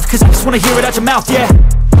negative, cause I just wanna hear it out your mouth, yeah.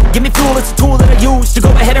 Give me fuel, it's a tool that I use to go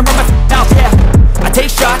ahead and run my mouth, yeah. I take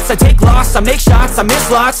shots, I take loss, I make shots, I miss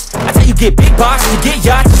lots. That's how you get big box, you get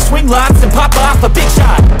yachts, you swing lots and pop off a big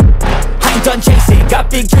shot. I ain't done chasing, got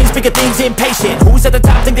big dreams, bigger things, impatient. Who's at the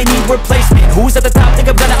top think they need replacement? Who's at the top think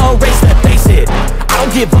I'm gonna erase them? Face it, I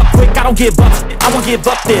don't give up quick, I don't give up, I won't give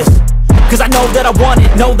up this. Cause I know that I want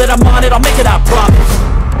it, know that I'm on it, I'll make it, I promise.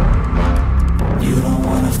 You don't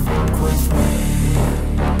wanna fuck with me,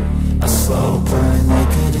 a slow burn like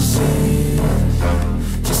a disease.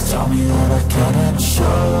 Just tell me that I can and I'll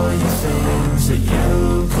show you things that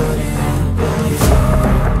you couldn't believe.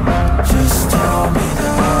 Just tell me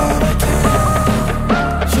that I can,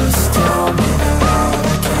 just tell me that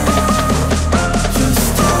I can, just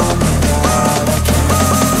tell me that I can,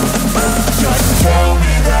 just tell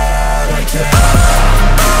me that I can.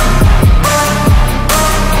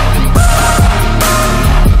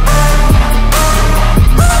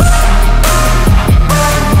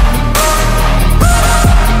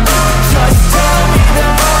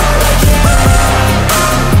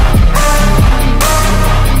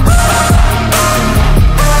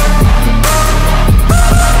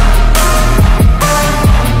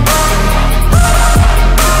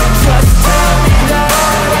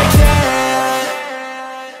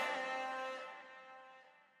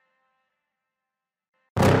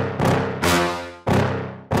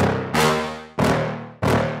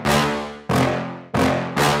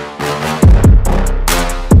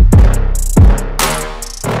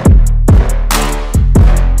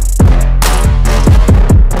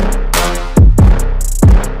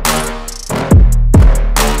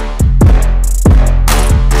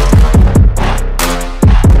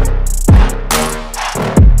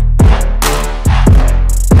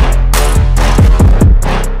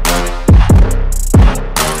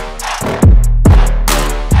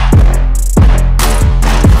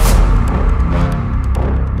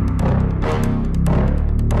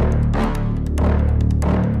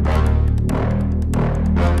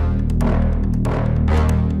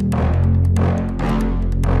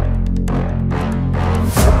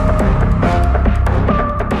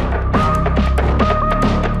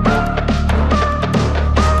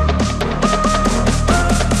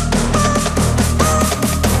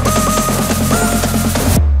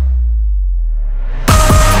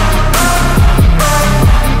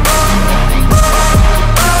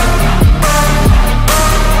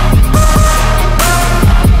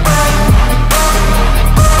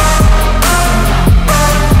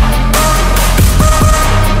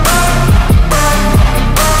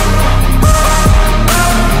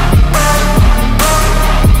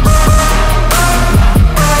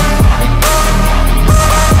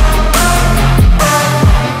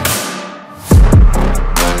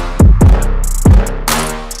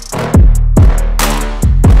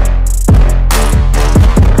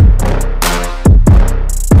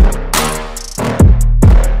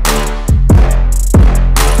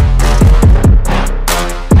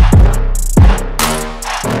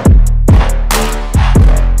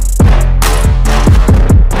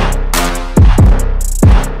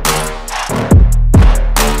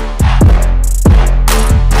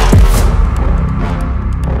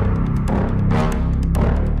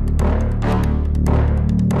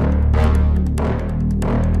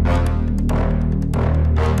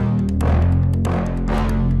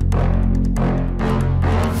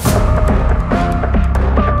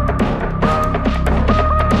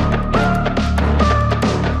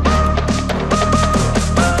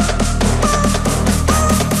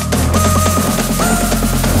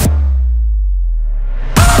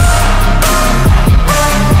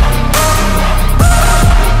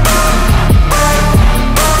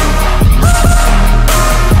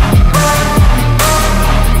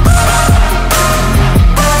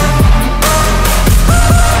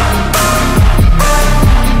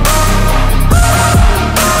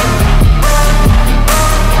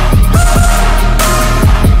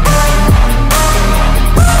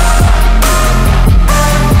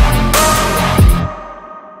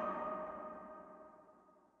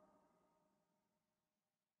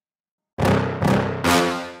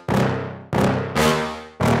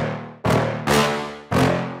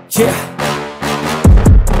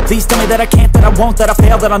 yeah. Please tell me that I can't, that I won't, that I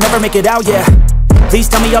fail, that I'll never make it out, yeah. Please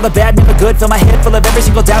tell me all the bad, never good, fill my head full of every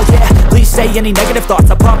single doubt, yeah. Please say any negative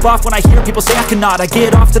thoughts, I pop off when I hear people say I cannot. I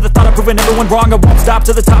get off to the thought of proving everyone wrong, I won't stop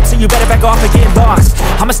to the top, so you better back off and get lost.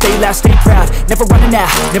 I'ma stay loud, stay proud, never running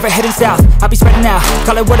out, never heading south. I'll be spreading out,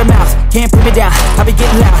 call it word of mouth, can't put me down, I'll be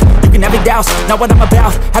getting loud. You can have your doubts, not what I'm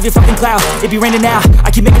about, have your fucking clout. It be raining now,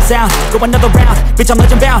 I keep making sound, go another round, bitch I'm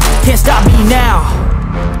legend bound, can't stop me now.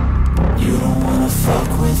 You don't wanna fuck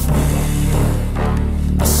with me,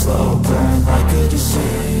 a slow burn like a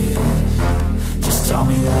disease. Just tell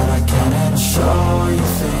me that I can and I'll show you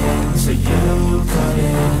things that you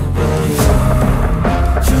couldn't believe.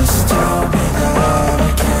 Just tell me that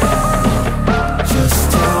I can.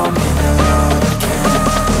 Just tell me that I can.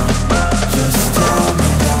 Just tell me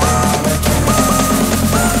that I can.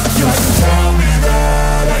 Just tell me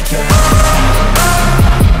that I can.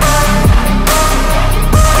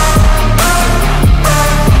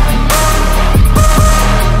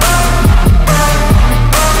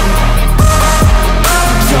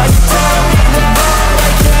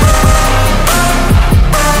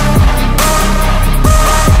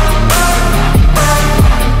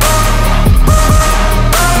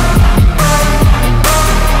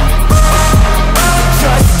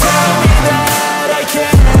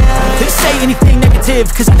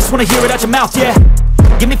 Cause I just wanna hear it out your mouth, yeah.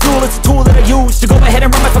 Give me fuel, it's a tool that I use to go ahead and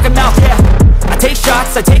run my fucking mouth, yeah. I take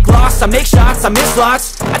shots, I take loss, I make shots, I miss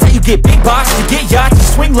lots. I tell you get big box, you get yachts, you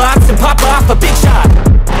swing lots and pop off a big shot.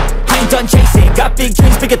 I ain't done chasing, got big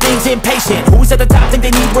dreams, bigger things, impatient. Who's at the top think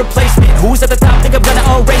they need replacement? Who's at the top think I'm gonna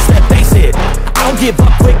erase that, face it. I don't give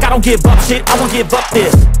up quick, I don't give up shit, I won't give up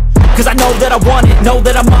this. Cause I know that I want it, know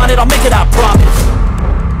that I'm on it, I'll make it, I promise.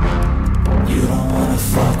 You don't wanna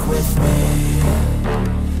fuck with me,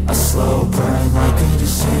 a slow burn like a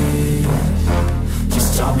disease.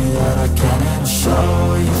 Just tell me that I can and I'll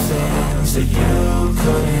show you things that you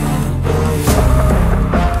couldn't believe.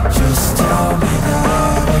 Just tell me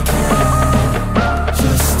that I can.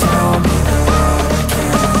 Just tell me that I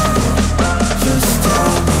can. Just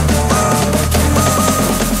tell me that I can.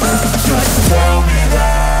 Just tell me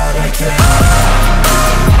that I can.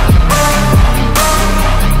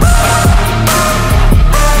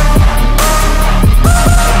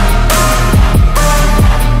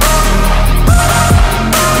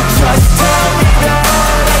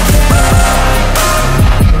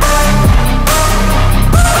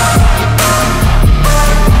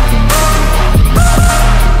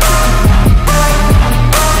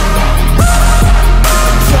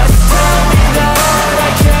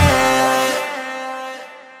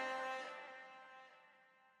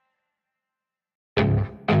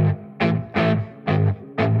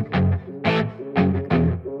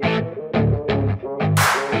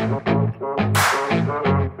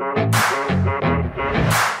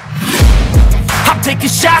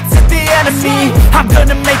 Taking shots at the enemy, I'm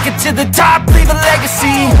gonna make it to the top, leave a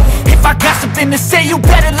legacy. If I got something to say, you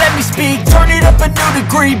better let me speak. Turn it up a new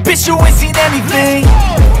degree, bitch you ain't seen anything.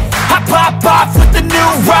 I pop off with the new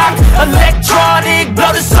rock, electronic,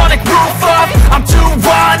 blow the sonic roof up. I'm too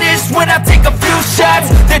honest when I take a few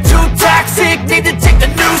shots, they're too toxic, need to take the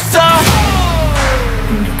noose off.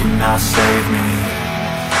 And you cannot save me,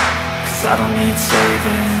 cause I don't need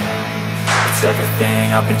saving. It's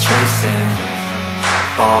everything I've been chasing,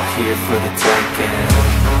 all here for the taking.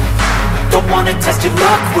 Don't wanna test your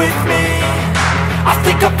luck with me, I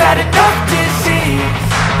think I've had enough disease.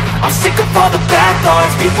 I'm sick of all the bad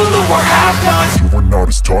thoughts, people who are half-nots. You are not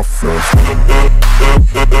as tough as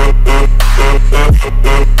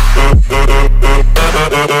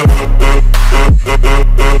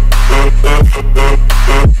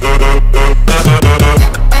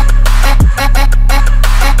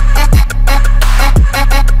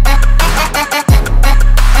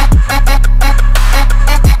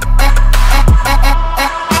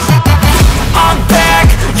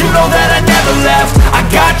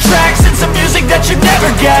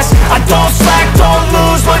I don't slack, don't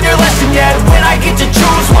lose, learn your lesson yet. When I get to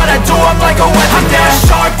choose what I do, I'm like a weapon. I'm not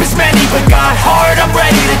sharp as many, but got hard, I'm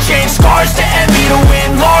ready to change. Scars to envy, to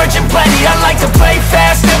win large and plenty. I like to play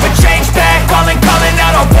fast, never change back. Calling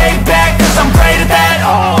out, I'll pay back, cause I'm great at that.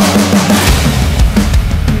 Oh,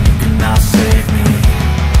 you cannot save me,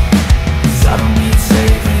 cause I don't need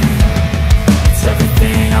saving. It's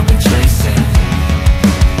everything I've been chasing,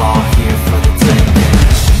 all here for the taking.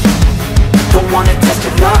 don't wanna test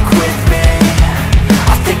your luck with me,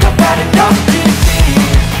 I think I've had enough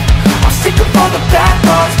disease. I'm sick of all the bad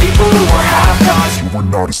thoughts, people who are half-nots. you are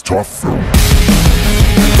not as tough though.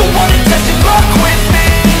 Don't wanna test your luck with me,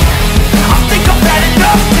 I think I've had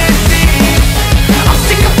enough disease. I'm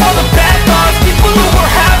sick of all the bad thoughts, people who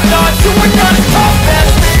were have-nots, who were not as tough as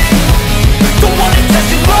me. Don't wanna test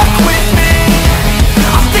your luck with me,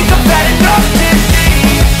 I think I've had enough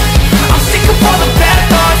disease. I'm sick of all the bad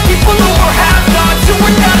thoughts, people who were have-nots, who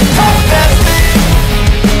were not as tough as me.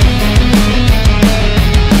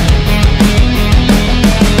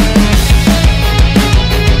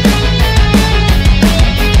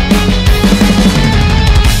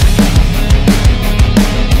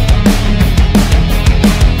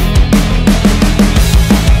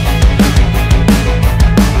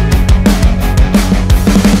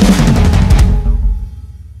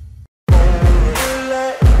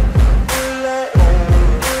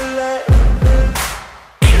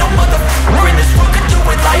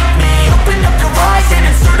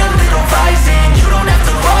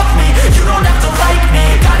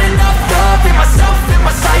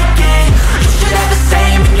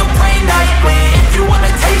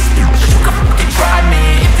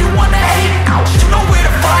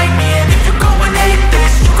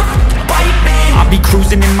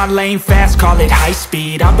 Lane fast, call it high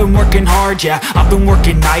speed. I've been working hard, yeah, I've been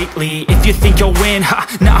working nightly. If you think you'll win, ha,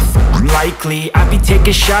 not likely. I be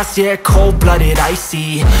taking shots, yeah, cold-blooded,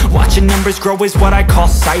 icy. Watching numbers grow is what I call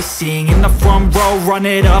sightseeing. In the front row, run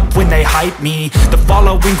it up when they hype me. The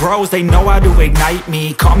following grows, they know how to ignite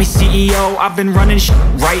me. Call me CEO, I've been running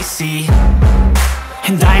right, see.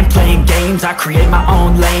 And I ain't playing games, I create my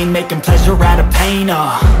own lane, making pleasure out of pain,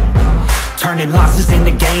 turning losses into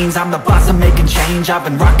gains. I'm the boss, I'm making change. I've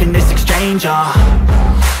been rocking this exchange,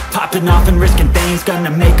 popping off and risking things. Gonna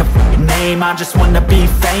make a name, I just wanna be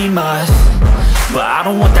famous. But I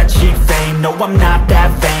don't want that cheap fame, no, I'm not that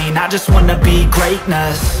vain. I just wanna be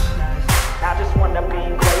greatness. I just wanna be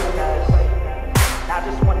greatness. I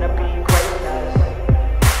just wanna be greatness.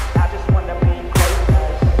 I just wanna be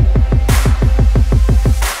greatness.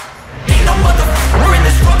 Ain't no motherfucker in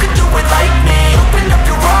this world could do it like me. Open up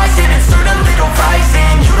your eyes and insert a little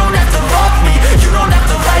rising. You don't have to love me, you don't have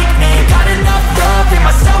to like me. Got enough love in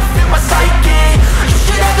myself, in my psyche. You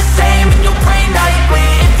should have the same in your brain nightly.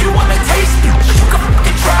 If you wanna taste me, you can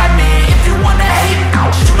fucking try me. If you wanna hate me,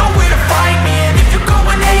 you know where to find me. And if you go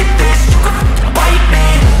and hate this, you can fucking bite me.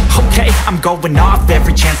 Okay, I'm going off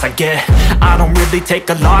every chance I get. I don't really take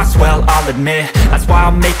a loss, well, I'll admit. That's why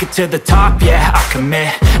I'll make it to the top, yeah, I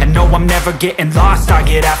commit. And no, I'm never getting lost, I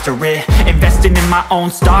get after it. Investing in my own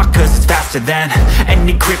stock, cause it's faster than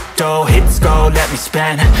any crypto hits go, let me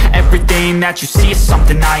spend. Everything that you see is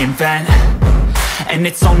something I invent. And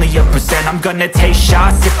it's only a percent. I'm gonna take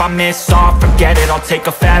shots. If I miss all, forget it. I'll take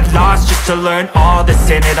a fat loss just to learn all that's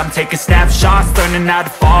in it. I'm taking snapshots, learning how to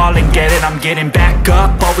fall and get it. I'm getting back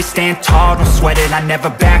up, always stand tall, don't sweat it. I never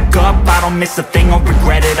back up, I don't miss a thing or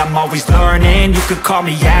regret it. I'm always learning, you could call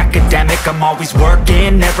me academic. I'm always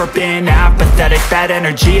working, never been apathetic. That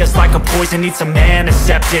energy is like a poison, needs some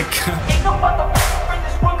antiseptic. Ain't no motherfucker in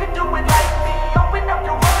this world could do it like me. Open up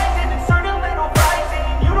your eyes and insert a little rising.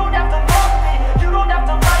 You don't have to love me, you don't have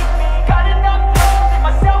to like me. Got enough love in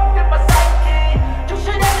myself, in my psyche. You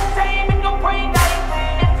should have the same in your brain nightly.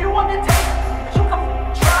 If you wanna taste me, you can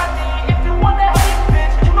try me. If you wanna hate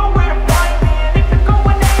bitch, you know where to find me. And if you go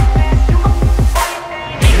and hate this, you can fight me.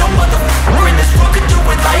 Ain't no motherfucker in this world could do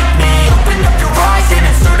it like me. Open up your eyes and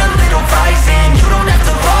insert a little rising. You don't have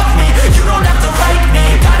to love me, you don't have to like me.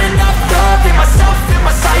 Got enough love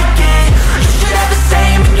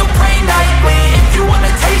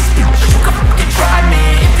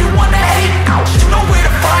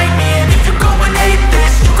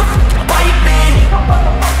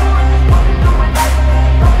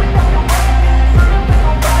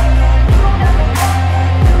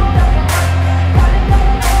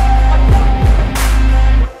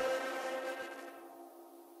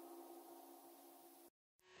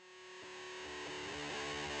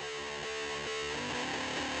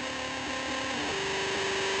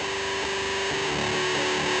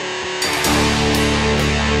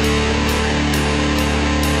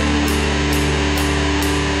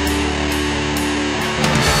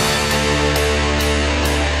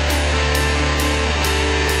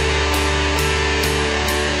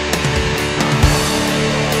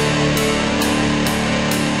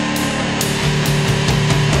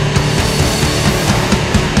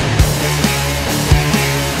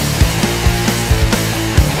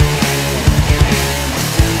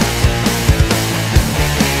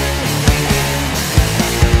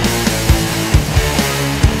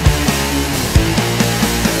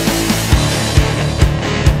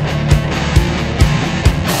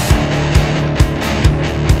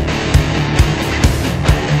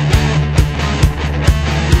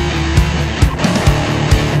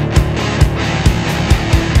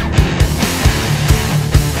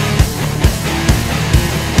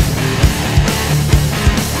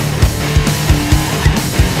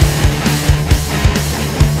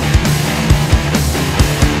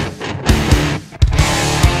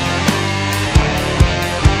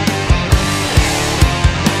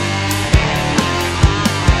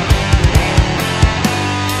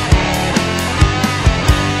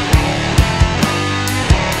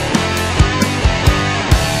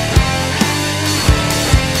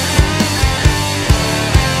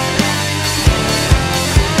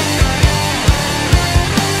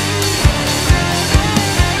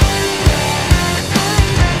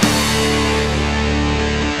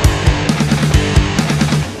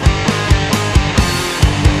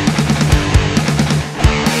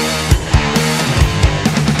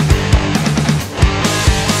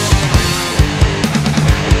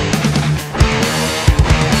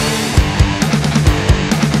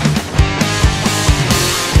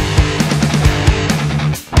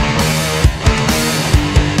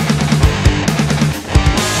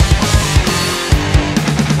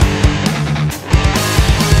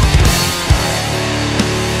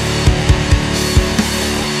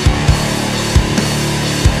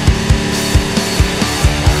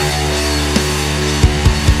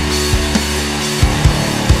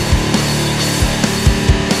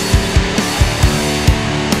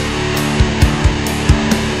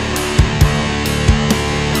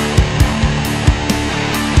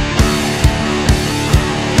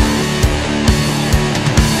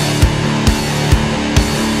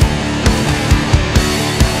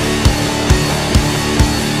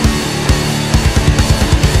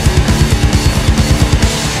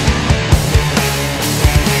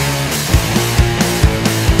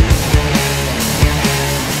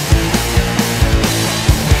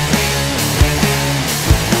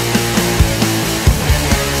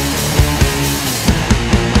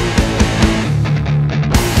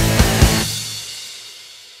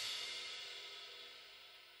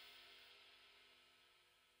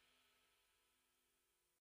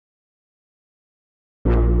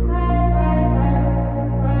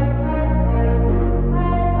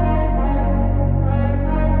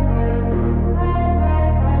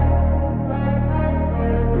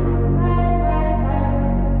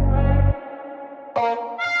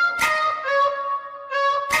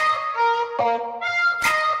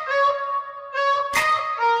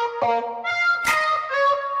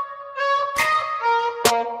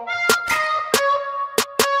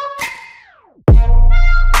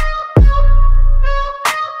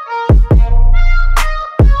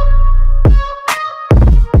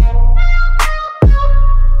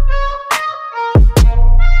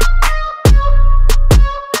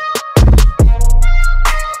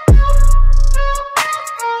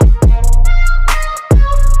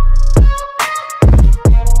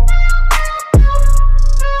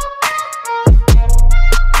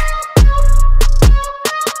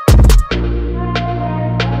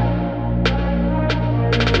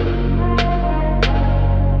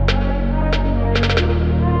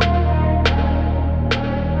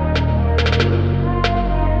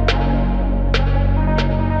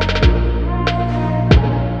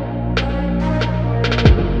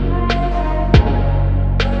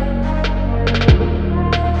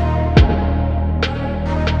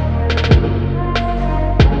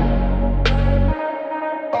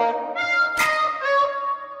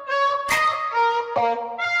oh.